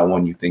of that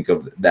one, you think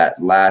of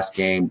that last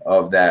game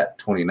of that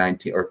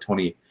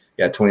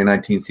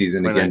 2019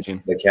 season against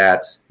the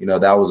Cats.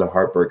 That was a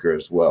heartbreaker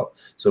as well.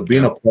 So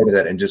being a part of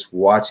that and just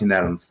watching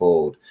that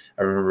unfold,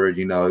 I remember,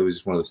 it was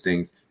just one of those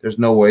things. There's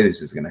no way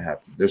this is going to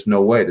happen. There's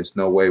no way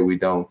we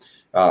don't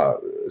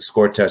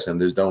score a touchdown.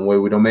 There's no way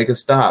we don't make a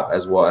stop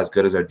as well, as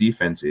good as our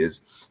defense is.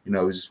 It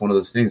was just one of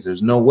those things.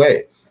 There's no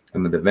way.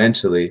 And then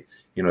eventually,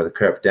 they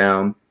crept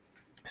down.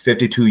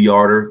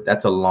 52-yarder,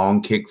 that's a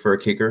long kick for a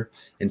kicker.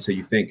 And so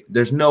you think,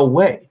 there's no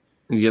way.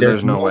 Yeah,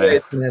 there's no way.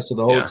 So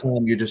the whole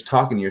time you're just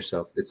talking to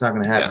yourself. It's not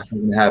going to happen. It's not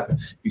going to happen.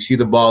 You see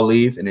the ball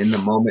leave, and in the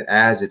moment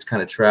as it's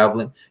kind of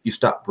traveling, you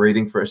stop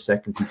breathing for a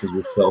second because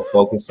you're so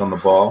focused on the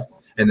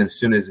ball. And then as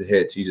soon as it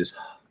hits, you just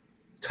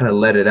kind of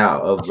let it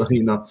out of,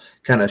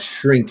 kind of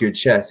shrink your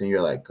chest. And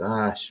you're like,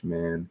 gosh,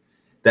 man,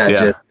 that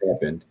just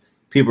happened.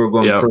 People are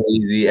going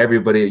crazy.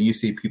 Everybody, you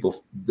see people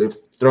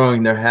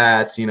throwing their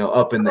hats,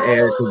 up in the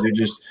air because they're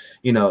just,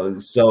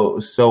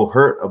 so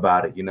hurt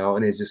about it,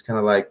 and it's just kind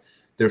of like,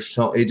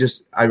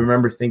 I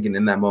remember thinking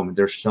in that moment,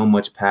 there's so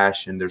much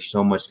passion, there's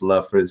so much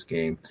love for this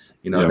game,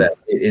 that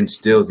it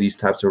instills these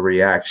types of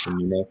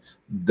reaction,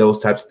 those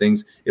types of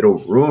things. It'll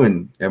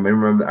ruin. I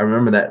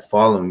remember that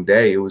following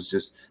day, it was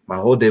just, my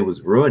whole day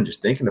was ruined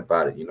just thinking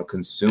about it,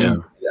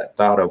 consumed that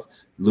thought of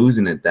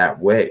losing it that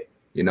way,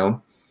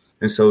 And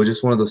so it was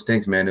just one of those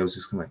things, man. It was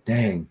just kind of like,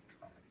 dang.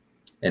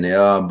 And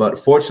but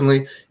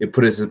fortunately, it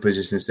put us in a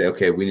position to say,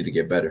 okay, we need to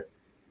get better.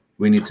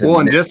 We need to. Well,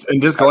 and just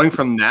going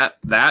from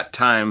that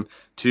time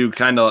to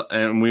kind of,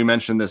 and you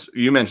mentioned this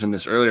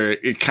earlier,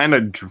 it kind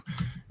of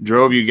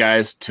drove you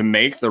guys to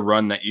make the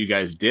run that you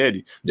guys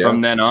did. From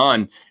then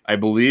on, I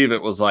believe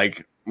it was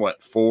like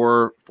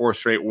four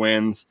straight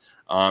wins,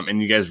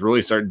 and you guys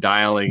really start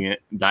dialing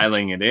it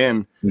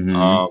in.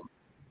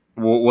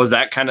 Was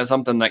that kind of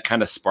something that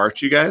kind of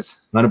sparked you guys?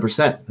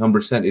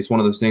 100%. It's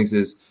one of those things.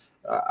 Is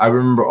I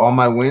remember all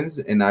my wins,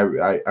 and I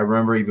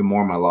remember even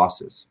more my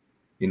losses.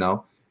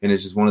 And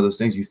it's just one of those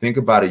things. You think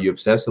about it, you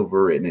obsess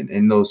over it. And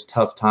in those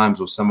tough times,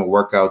 those summer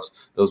workouts,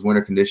 those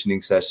winter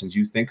conditioning sessions,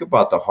 you think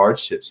about the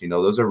hardships.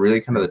 Those are really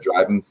kind of the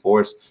driving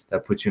force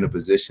that puts you in a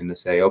position to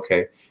say,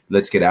 okay,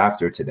 let's get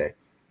after it today.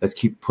 Let's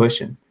keep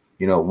pushing.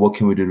 What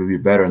can we do to be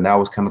better? And that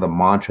was kind of the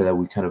mantra that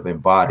we kind of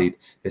embodied.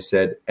 It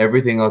said,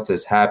 everything else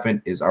that's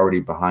happened is already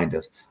behind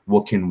us.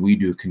 What can we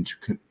do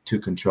to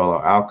control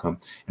our outcome?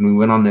 And we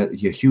went on a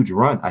huge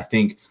run. I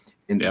think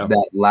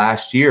that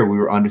last year we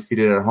were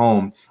undefeated at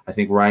home. I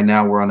think right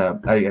now we're on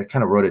I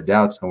kind of wrote it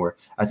down somewhere.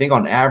 I think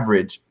on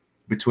average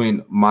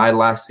between my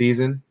last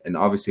season and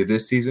obviously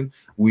this season,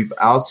 we've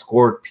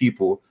outscored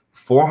people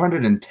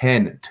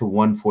 410 to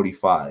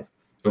 145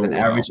 with an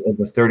average of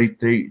a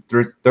 33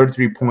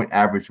 point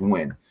average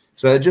win.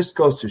 So that just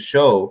goes to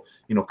show,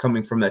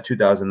 coming from that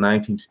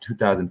 2019 to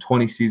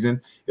 2020 season,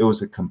 it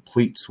was a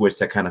complete switch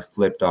that kind of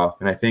flipped off.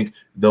 And I think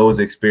those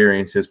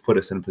experiences put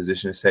us in a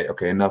position to say,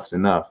 okay, enough's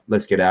enough.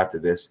 Let's get after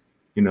this.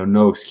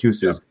 No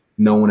excuses.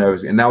 No one ever.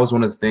 And that was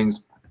one of the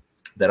things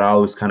that I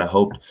always kind of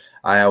hoped.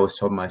 I always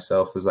told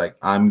myself was like,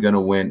 I'm going to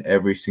win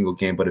every single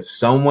game. But if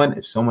someone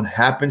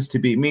happens to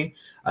beat me,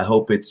 I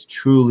hope it's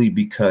truly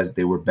because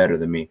they were better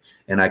than me.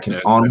 And I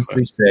can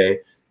honestly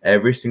say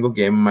every single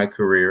game in my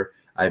career,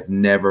 I've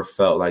never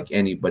felt like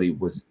anybody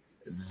was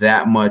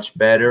that much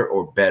better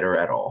or better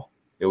at all.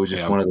 It was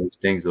just one of those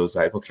things that was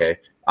like, okay,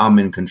 I'm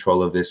in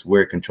control of this.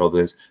 We're in control of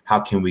this. How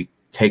can we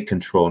take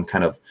control and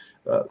kind of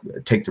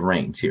take the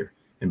reins here?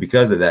 And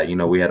because of that,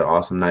 we had an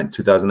awesome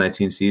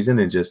 2019 season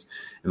and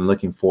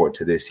looking forward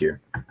to this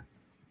year.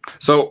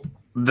 So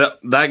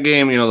that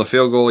game, the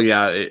field goal,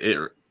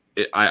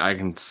 I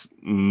can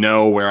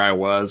know where I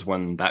was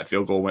when that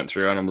field goal went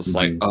through, and I'm just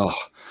like, oh.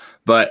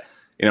 But,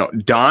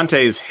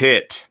 Dante's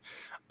hit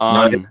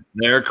on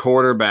their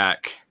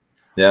quarterback.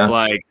 Yeah.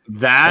 Like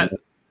that,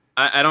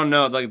 I don't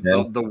know. Like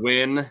the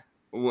win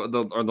or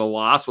the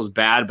loss was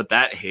bad, but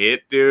that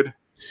hit, dude,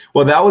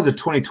 Well, that was a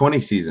 2020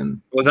 season.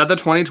 Was that the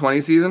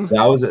 2020 season?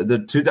 That was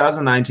the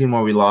 2019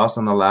 where we lost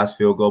on the last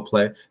field goal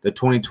play. The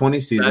 2020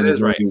 season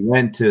is when we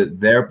went to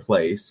their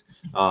place.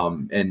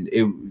 And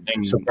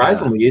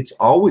surprisingly, it's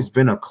always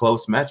been a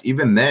close match.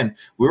 Even then,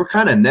 we were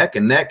kind of neck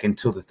and neck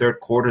until the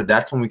third quarter.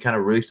 That's when we kind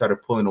of really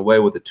started pulling away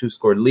with a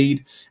 2-score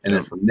lead. And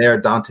then from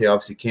there, Dante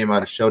obviously came out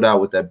and showed out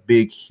with that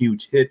big,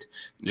 huge hit.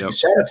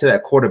 Shout out to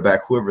that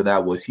quarterback, whoever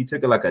that was. He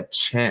took it like a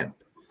champ.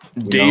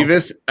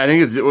 Davis, I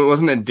think it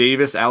wasn't a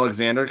Davis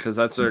Alexander because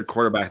that's their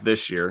quarterback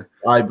this year.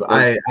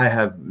 I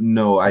have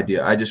no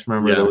idea. I just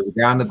remember there was a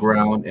guy on the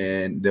ground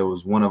and there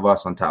was one of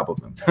us on top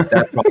of him.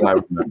 That's all I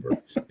remember.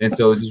 And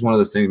so it's just one of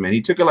those things, man.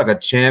 He took it like a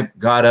champ,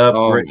 got up,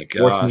 great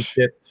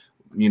sportsmanship,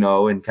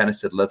 and kind of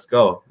said, "Let's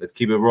go, let's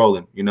keep it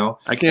rolling."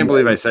 I can't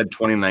believe I said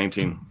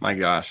 2019. My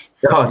gosh,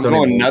 I'm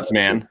going nuts,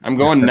 man. I'm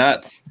going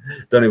nuts.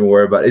 Don't even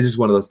worry about it. It's just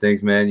one of those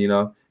things, man.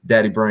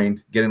 Daddy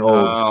brain getting old.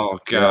 Oh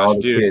gosh, all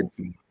the dude.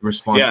 Kids,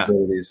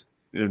 responsibilities.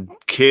 Yeah.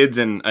 Kids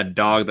and a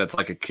dog that's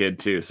like a kid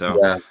too. So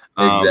yeah,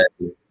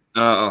 exactly.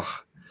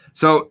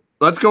 So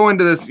let's go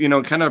into this.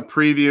 Kind of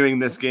previewing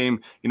this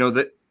game.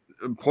 That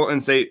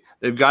Portland State,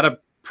 they've got a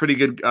pretty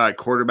good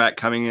quarterback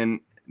coming in.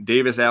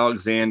 Davis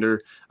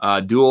Alexander,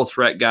 dual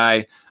threat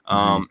guy,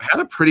 had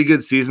a pretty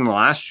good season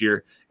last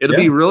year. It'll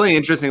be really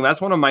interesting.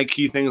 That's one of my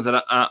key things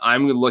that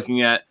I'm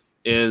looking at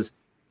is.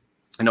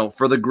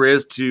 For the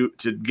Grizz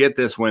to get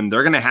this win,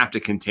 they're going to have to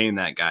contain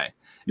that guy.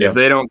 Yeah. If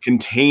they don't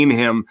contain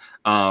him,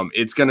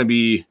 it's going to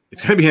be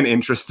an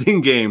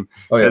interesting game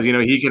because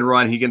he can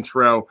run, he can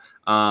throw,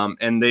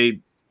 and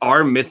they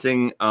are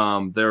missing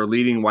their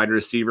leading wide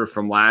receiver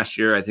from last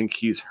year. I think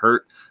he's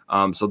hurt,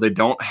 so they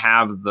don't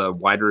have the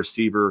wide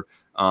receiver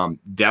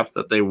depth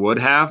that they would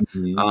have.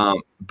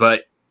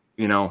 But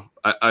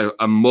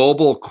a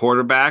mobile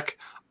quarterback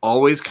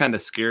always kind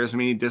of scares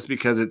me just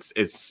because it's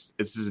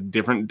just a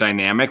different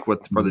dynamic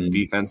for the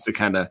defense to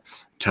kind of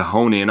to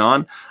hone in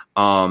on.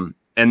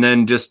 And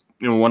then just,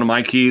 one of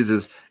my keys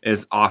is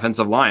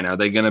offensive line. Are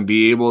they going to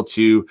be able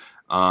to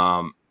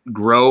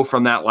grow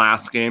from that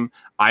last game?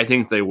 I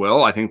think they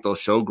will. I think they'll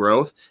show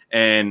growth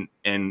and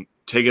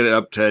take it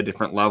up to a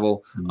different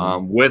level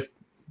with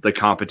the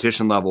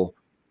competition level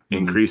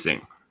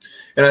increasing.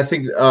 And I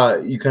think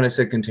you kind of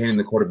said containing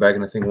the quarterback,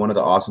 and I think one of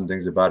the awesome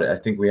things about it, I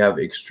think we have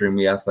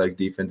extremely athletic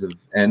defensive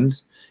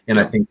ends, and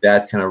I think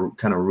that's kind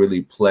of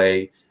really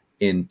play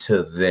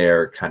into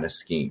their kind of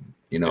scheme.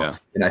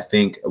 And I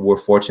think we're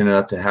fortunate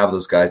enough to have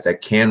those guys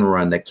that can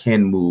run, that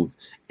can move,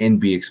 and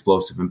be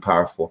explosive and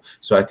powerful.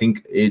 So I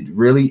think it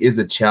really is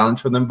a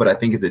challenge for them, but I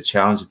think it's a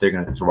challenge that they're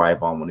going to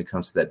thrive on when it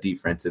comes to that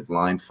defensive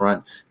line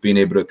front, being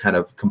able to kind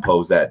of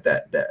compose that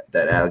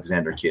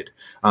Alexander kid.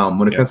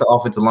 When it comes to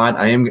offensive line,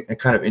 I am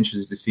kind of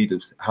interested to see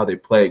how they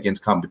play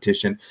against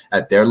competition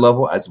at their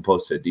level as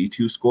opposed to a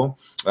D2 school.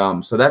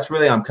 So that's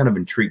really I'm kind of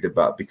intrigued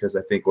about because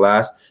I think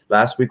last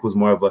week was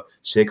more of a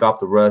shake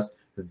off the rust.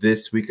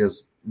 This week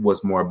was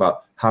more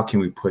about how can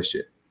we push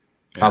it?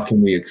 How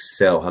can we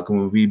excel? How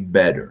can we be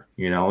better?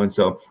 And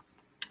so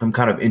I'm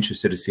kind of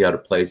interested to see how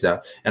it plays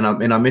out. And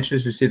I'm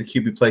interested to see the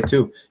QB play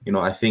too.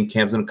 I think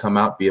Cam's going to come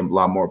out, be a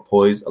lot more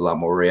poised, a lot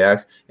more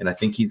reacts. And I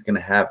think he's going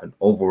to have an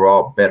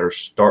overall better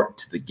start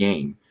to the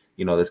game,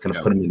 that's going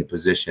to put him in a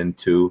position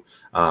to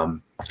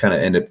kind of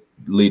end up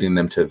leading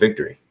them to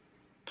victory.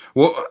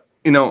 Well,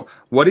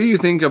 what do you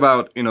think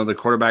about, the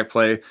quarterback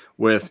play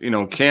with,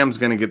 Cam's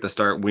going to get the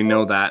start. We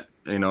know that.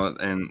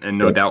 And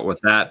no doubt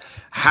with that.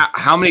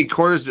 How many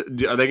quarters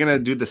are they going to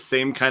do the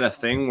same kind of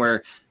thing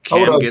where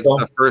Cam gets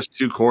the first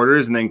 2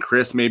 quarters and then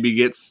Chris maybe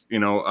gets,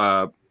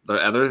 the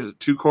other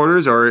 2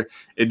 quarters, or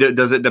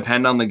does it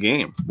depend on the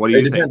game? What do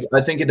you think?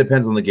 I think it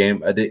depends on the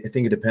game. I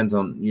think it depends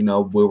on,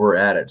 where we're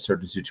at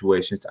certain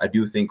situations. I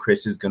do think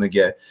Chris is going to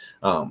get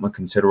a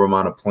considerable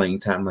amount of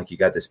playing time like he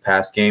got this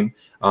past game.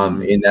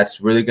 And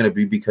that's really going to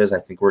be because I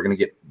think we're going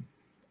to get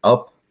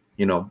up,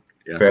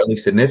 fairly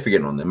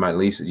significant on them, at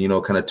least,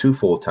 kind of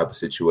twofold type of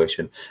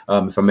situation.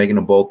 If I'm making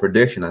a bold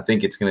prediction, I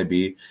think it's going to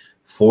be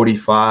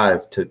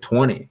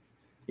 45-20.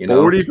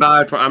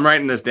 45. I'm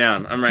writing this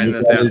down.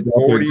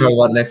 40, talk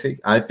about next week.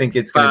 I think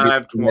it's going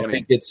to be. I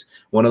think it's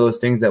one of those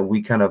things that we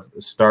kind of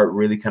start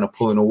really kind of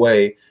pulling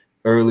away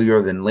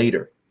earlier than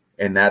later,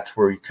 and that's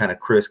where you kind of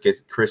Chris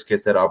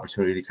gets that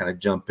opportunity to kind of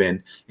jump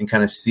in and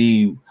kind of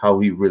see how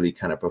he really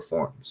kind of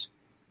performs.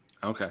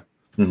 Okay.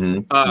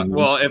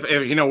 Well, if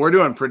we're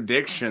doing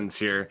predictions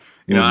here,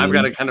 I've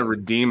got to kind of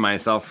redeem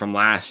myself from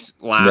last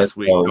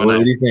week. What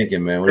are you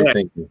thinking, man? What are you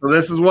thinking? So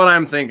this is what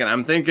I'm thinking.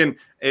 I'm thinking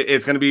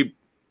it's going to be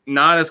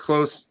not as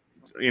close,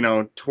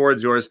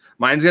 towards yours.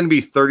 Mine's going to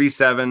be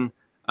 37-22.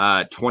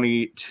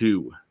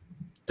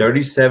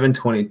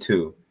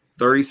 37-22.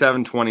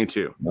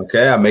 37-22.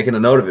 Okay, I'm making a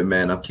note of it,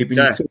 man. I'm keeping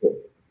you to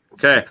it.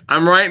 Okay,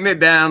 I'm writing it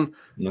down.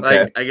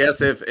 Okay. Like, I guess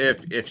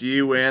if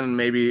you win,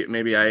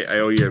 maybe I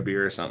owe you a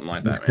beer or something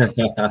like that, man.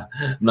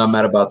 I'm not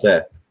mad about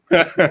that.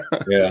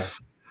 Yeah.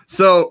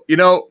 So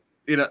it'll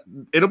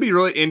be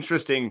really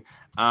interesting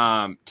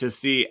to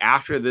see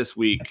after this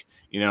week.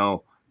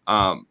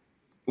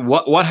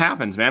 What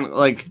happens, man?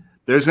 Like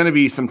there's going to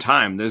be some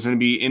time. There's going to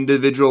be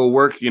individual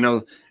work.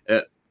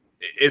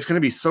 It's going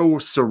to be so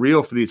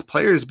surreal for these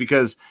players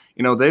because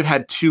they've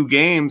had 2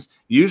 games.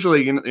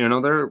 Usually,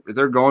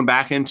 they're going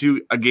back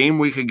into a game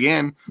week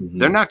again. Mm-hmm.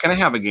 They're not going to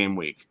have a game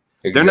week.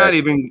 Exactly. They're not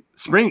even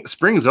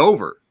spring's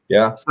over.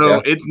 Yeah.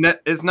 So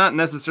it's not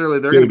necessarily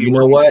they're going to be. You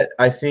know what?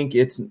 I think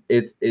it's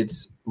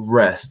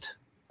rest.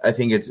 I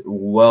think it's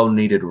well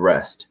needed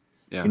rest.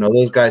 Yeah.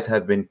 Those guys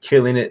have been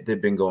killing it.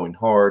 They've been going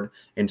hard,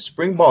 and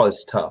spring ball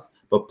is tough.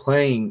 But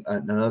playing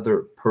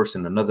another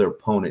person, another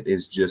opponent,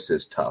 is just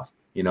as tough.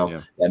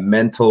 That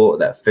mental,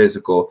 that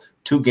physical.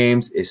 2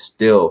 games is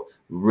still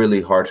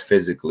really hard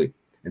physically.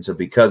 And so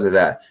because of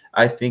that,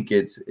 I think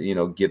it's,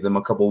 give them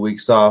a couple of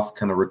weeks off,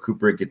 kind of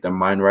recuperate, get their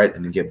mind right,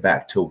 and then get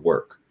back to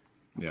work.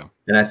 Yeah.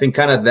 And I think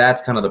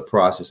that's kind of the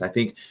process. I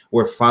think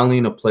we're finally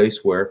in a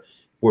place where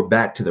we're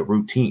back to the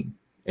routine.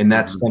 And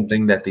that's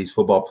something that these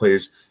football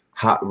players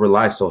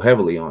rely so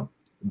heavily on.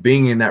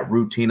 Being in that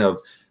routine of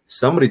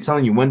somebody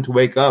telling you when to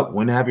wake up,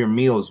 when to have your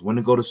meals, when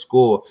to go to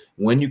school,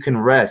 when you can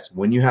rest,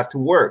 when you have to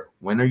work,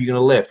 when are you going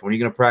to lift, when are you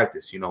going to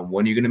practice, when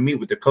are you going to meet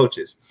with the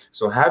coaches.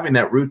 So having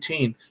that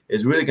routine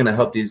is really going to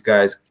help these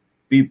guys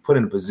be put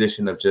in a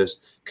position of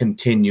just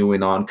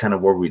continuing on kind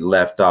of where we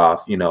left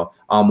off,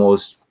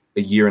 almost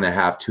a year and a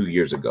half, 2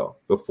 years ago,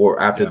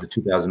 after the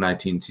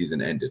 2019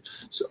 season ended.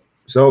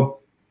 So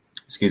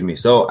excuse me.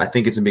 So I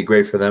think it's going to be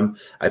great for them.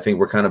 I think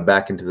we're kind of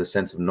back into the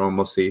sense of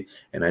normalcy,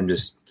 and I'm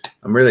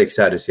really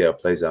excited to see how it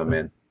plays out,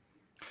 man.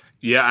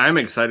 Yeah, I'm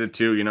excited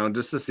too,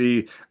 just to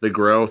see the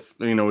growth.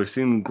 We've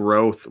seen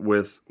growth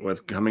with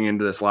coming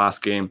into this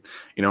last game.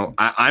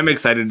 I'm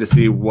excited to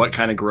see what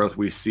kind of growth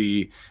we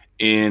see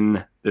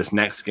in this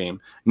next game.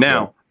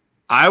 Now,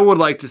 I would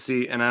like to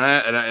see, and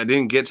I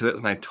didn't get to this,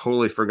 and I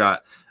totally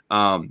forgot.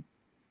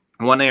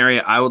 One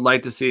area I would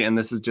like to see, and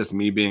this is just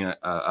me being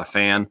a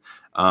fan,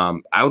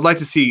 I would like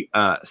to see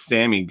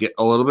Sammy get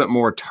a little bit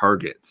more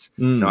targets.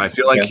 I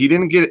feel like he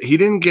didn't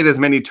get as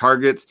many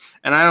targets,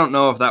 and I don't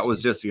know if that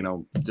was just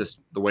just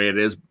the way it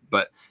is,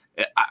 but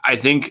I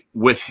think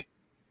with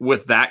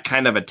that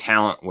kind of a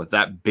talent, with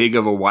that big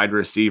of a wide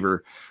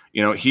receiver,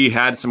 he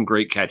had some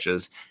great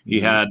catches.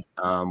 He had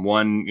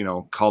one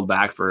called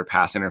back for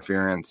pass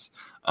interference.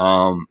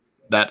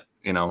 That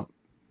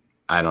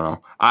I don't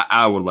know.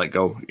 I would let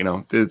go.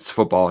 It's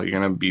football. You're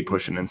going to be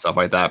pushing and stuff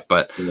like that.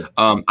 But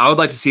I would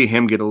like to see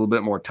him get a little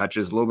bit more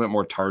touches, a little bit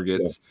more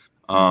targets,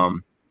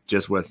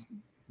 just with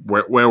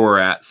where we're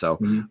at. So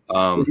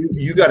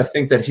you got to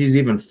think that he's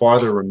even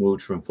farther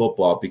removed from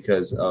football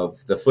because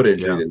of the foot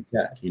injury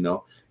that he had,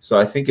 So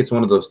I think it's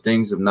one of those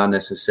things of not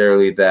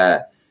necessarily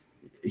that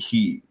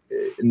he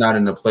not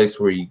in a place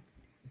where he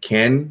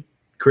can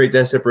create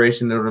that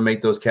separation in order to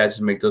make those catches,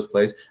 make those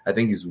plays. I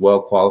think he's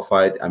well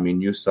qualified. I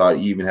mean, you saw it.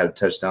 He even had a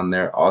touchdown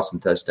there. Awesome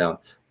touchdown.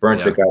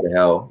 Burnt the guy to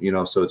hell,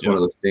 So it's one of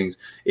those things.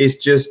 It's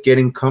just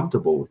getting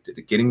comfortable with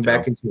it, getting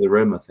back into the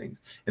rhythm of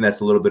things. And that's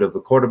a little bit of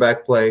the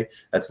quarterback play.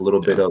 That's a little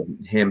bit of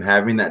him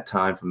having that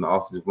time from the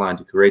offensive line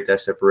to create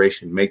that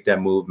separation, make that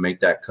move, make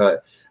that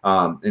cut.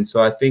 And so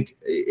I think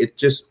it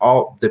just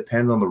all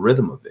depends on the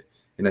rhythm of it.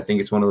 And I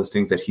think it's one of those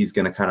things that he's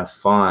going to kind of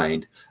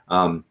find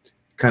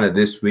kind of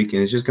this week,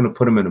 and it's just going to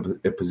put him in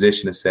a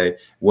position to say,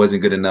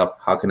 wasn't good enough.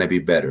 How can I be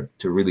better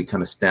to really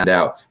kind of stand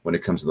out when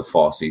it comes to the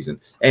fall season?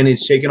 And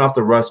he's shaking off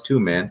the rust too,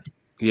 man.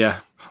 Yeah.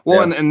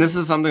 Well, and this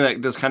is something that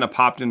just kind of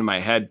popped into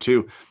my head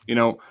too.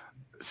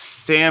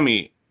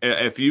 Sammy,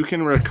 if you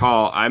can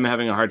recall, I'm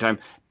having a hard time.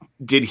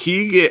 Did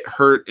he get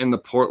hurt in the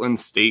Portland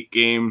State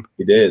game?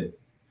 He did.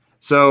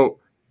 So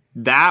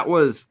that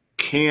was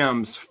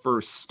Cam's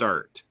first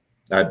start.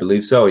 I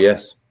believe so.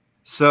 Yes.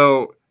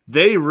 So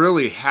they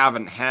really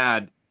haven't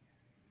had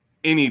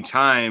any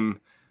time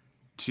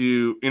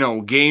to,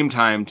 game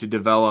time to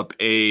develop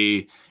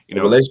a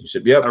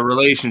relationship. Yep. A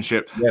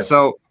relationship. Yeah.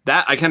 So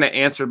that I kind of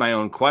answered my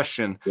own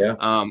question. Yeah.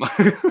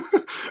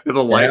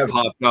 The light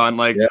popped on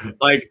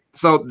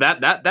so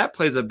that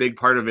plays a big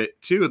part of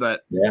it too,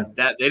 that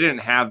they didn't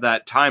have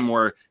that time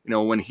where,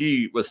 when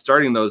he was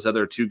starting those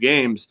other 2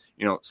 games,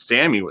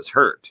 Sammy was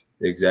hurt.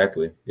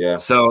 Exactly. Yeah.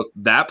 So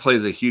that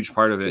plays a huge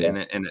part of it in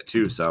it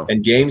too. So,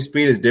 and game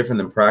speed is different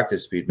than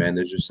practice speed, man.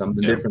 There's just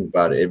something different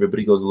about it.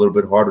 Everybody goes a little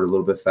bit harder, a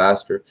little bit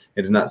faster.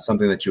 It is not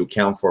something that you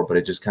account for, but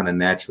it just kind of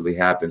naturally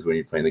happens when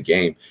you're playing the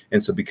game.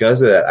 And so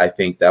because of that, I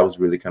think that was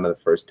really kind of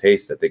the first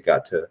taste that they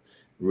got to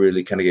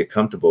really kind of get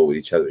comfortable with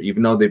each other.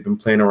 Even though they've been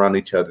playing around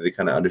each other, they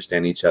kind of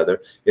understand each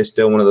other. It's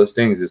still one of those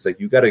things. It's like,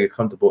 you got to get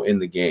comfortable in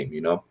the game,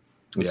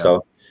 And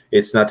so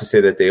it's not to say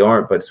that they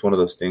aren't, but it's one of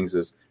those things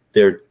is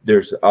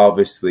there's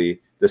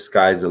obviously the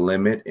sky's the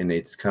limit, and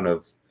it's kind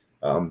of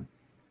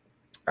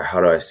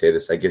how do I say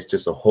this? I guess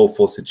just a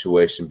hopeful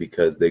situation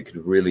because they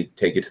could really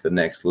take it to the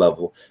next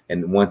level.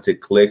 And once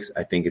it clicks,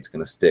 I think it's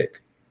going to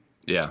stick.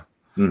 Yeah.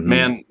 Mm-hmm.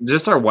 Man,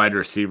 just our wide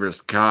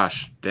receivers,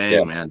 gosh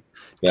dang, man.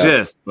 Yeah.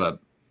 Just the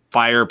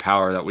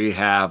firepower that we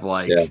have,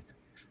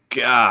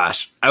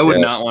 gosh, I would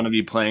not want to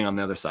be playing on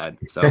the other side.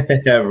 So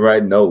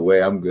right, no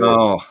way. I'm good.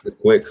 Oh,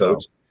 quick,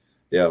 coach.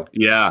 Yeah.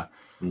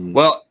 Mm-hmm.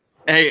 Well,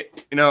 Hey,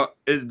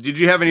 did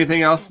you have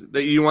anything else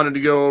that you wanted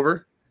to go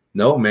over?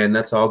 No, man,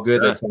 that's all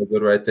good. That's all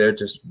good right there.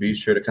 Just be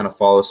sure to kind of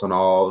follow us on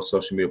all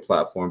social media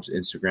platforms,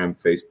 Instagram,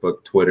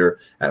 Facebook, Twitter,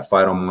 at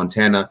Fight on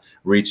Montana.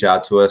 Reach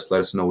out to us.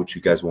 Let us know what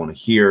you guys want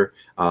to hear.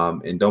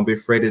 And don't be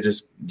afraid to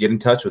just get in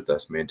touch with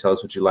us, man. Tell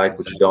us what you like,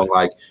 what you don't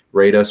like.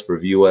 Rate us,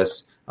 review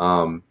us.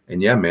 And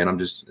yeah, man, I'm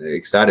just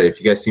excited. If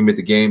you guys see me at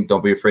the game,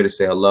 don't be afraid to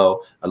say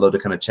hello. I'd love to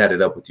kind of chat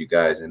it up with you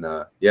guys. And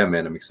yeah,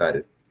 man, I'm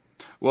excited.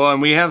 Well,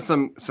 and we have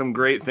some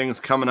great things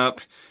coming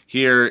up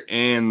here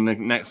in the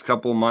next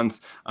couple of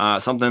months.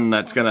 Something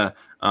that's going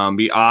to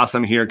be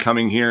awesome here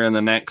coming here in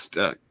the next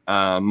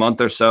month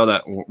or so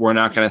that we're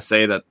not going to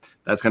say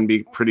that's going to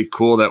be pretty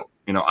cool that,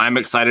 I'm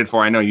excited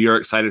for. I know you're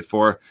excited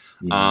for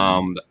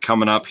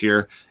coming up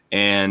here.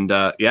 And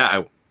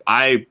yeah,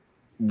 I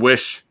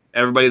wish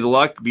everybody the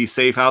luck. Be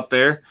safe out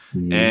there.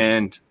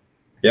 And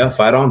yeah,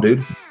 fight on,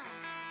 dude.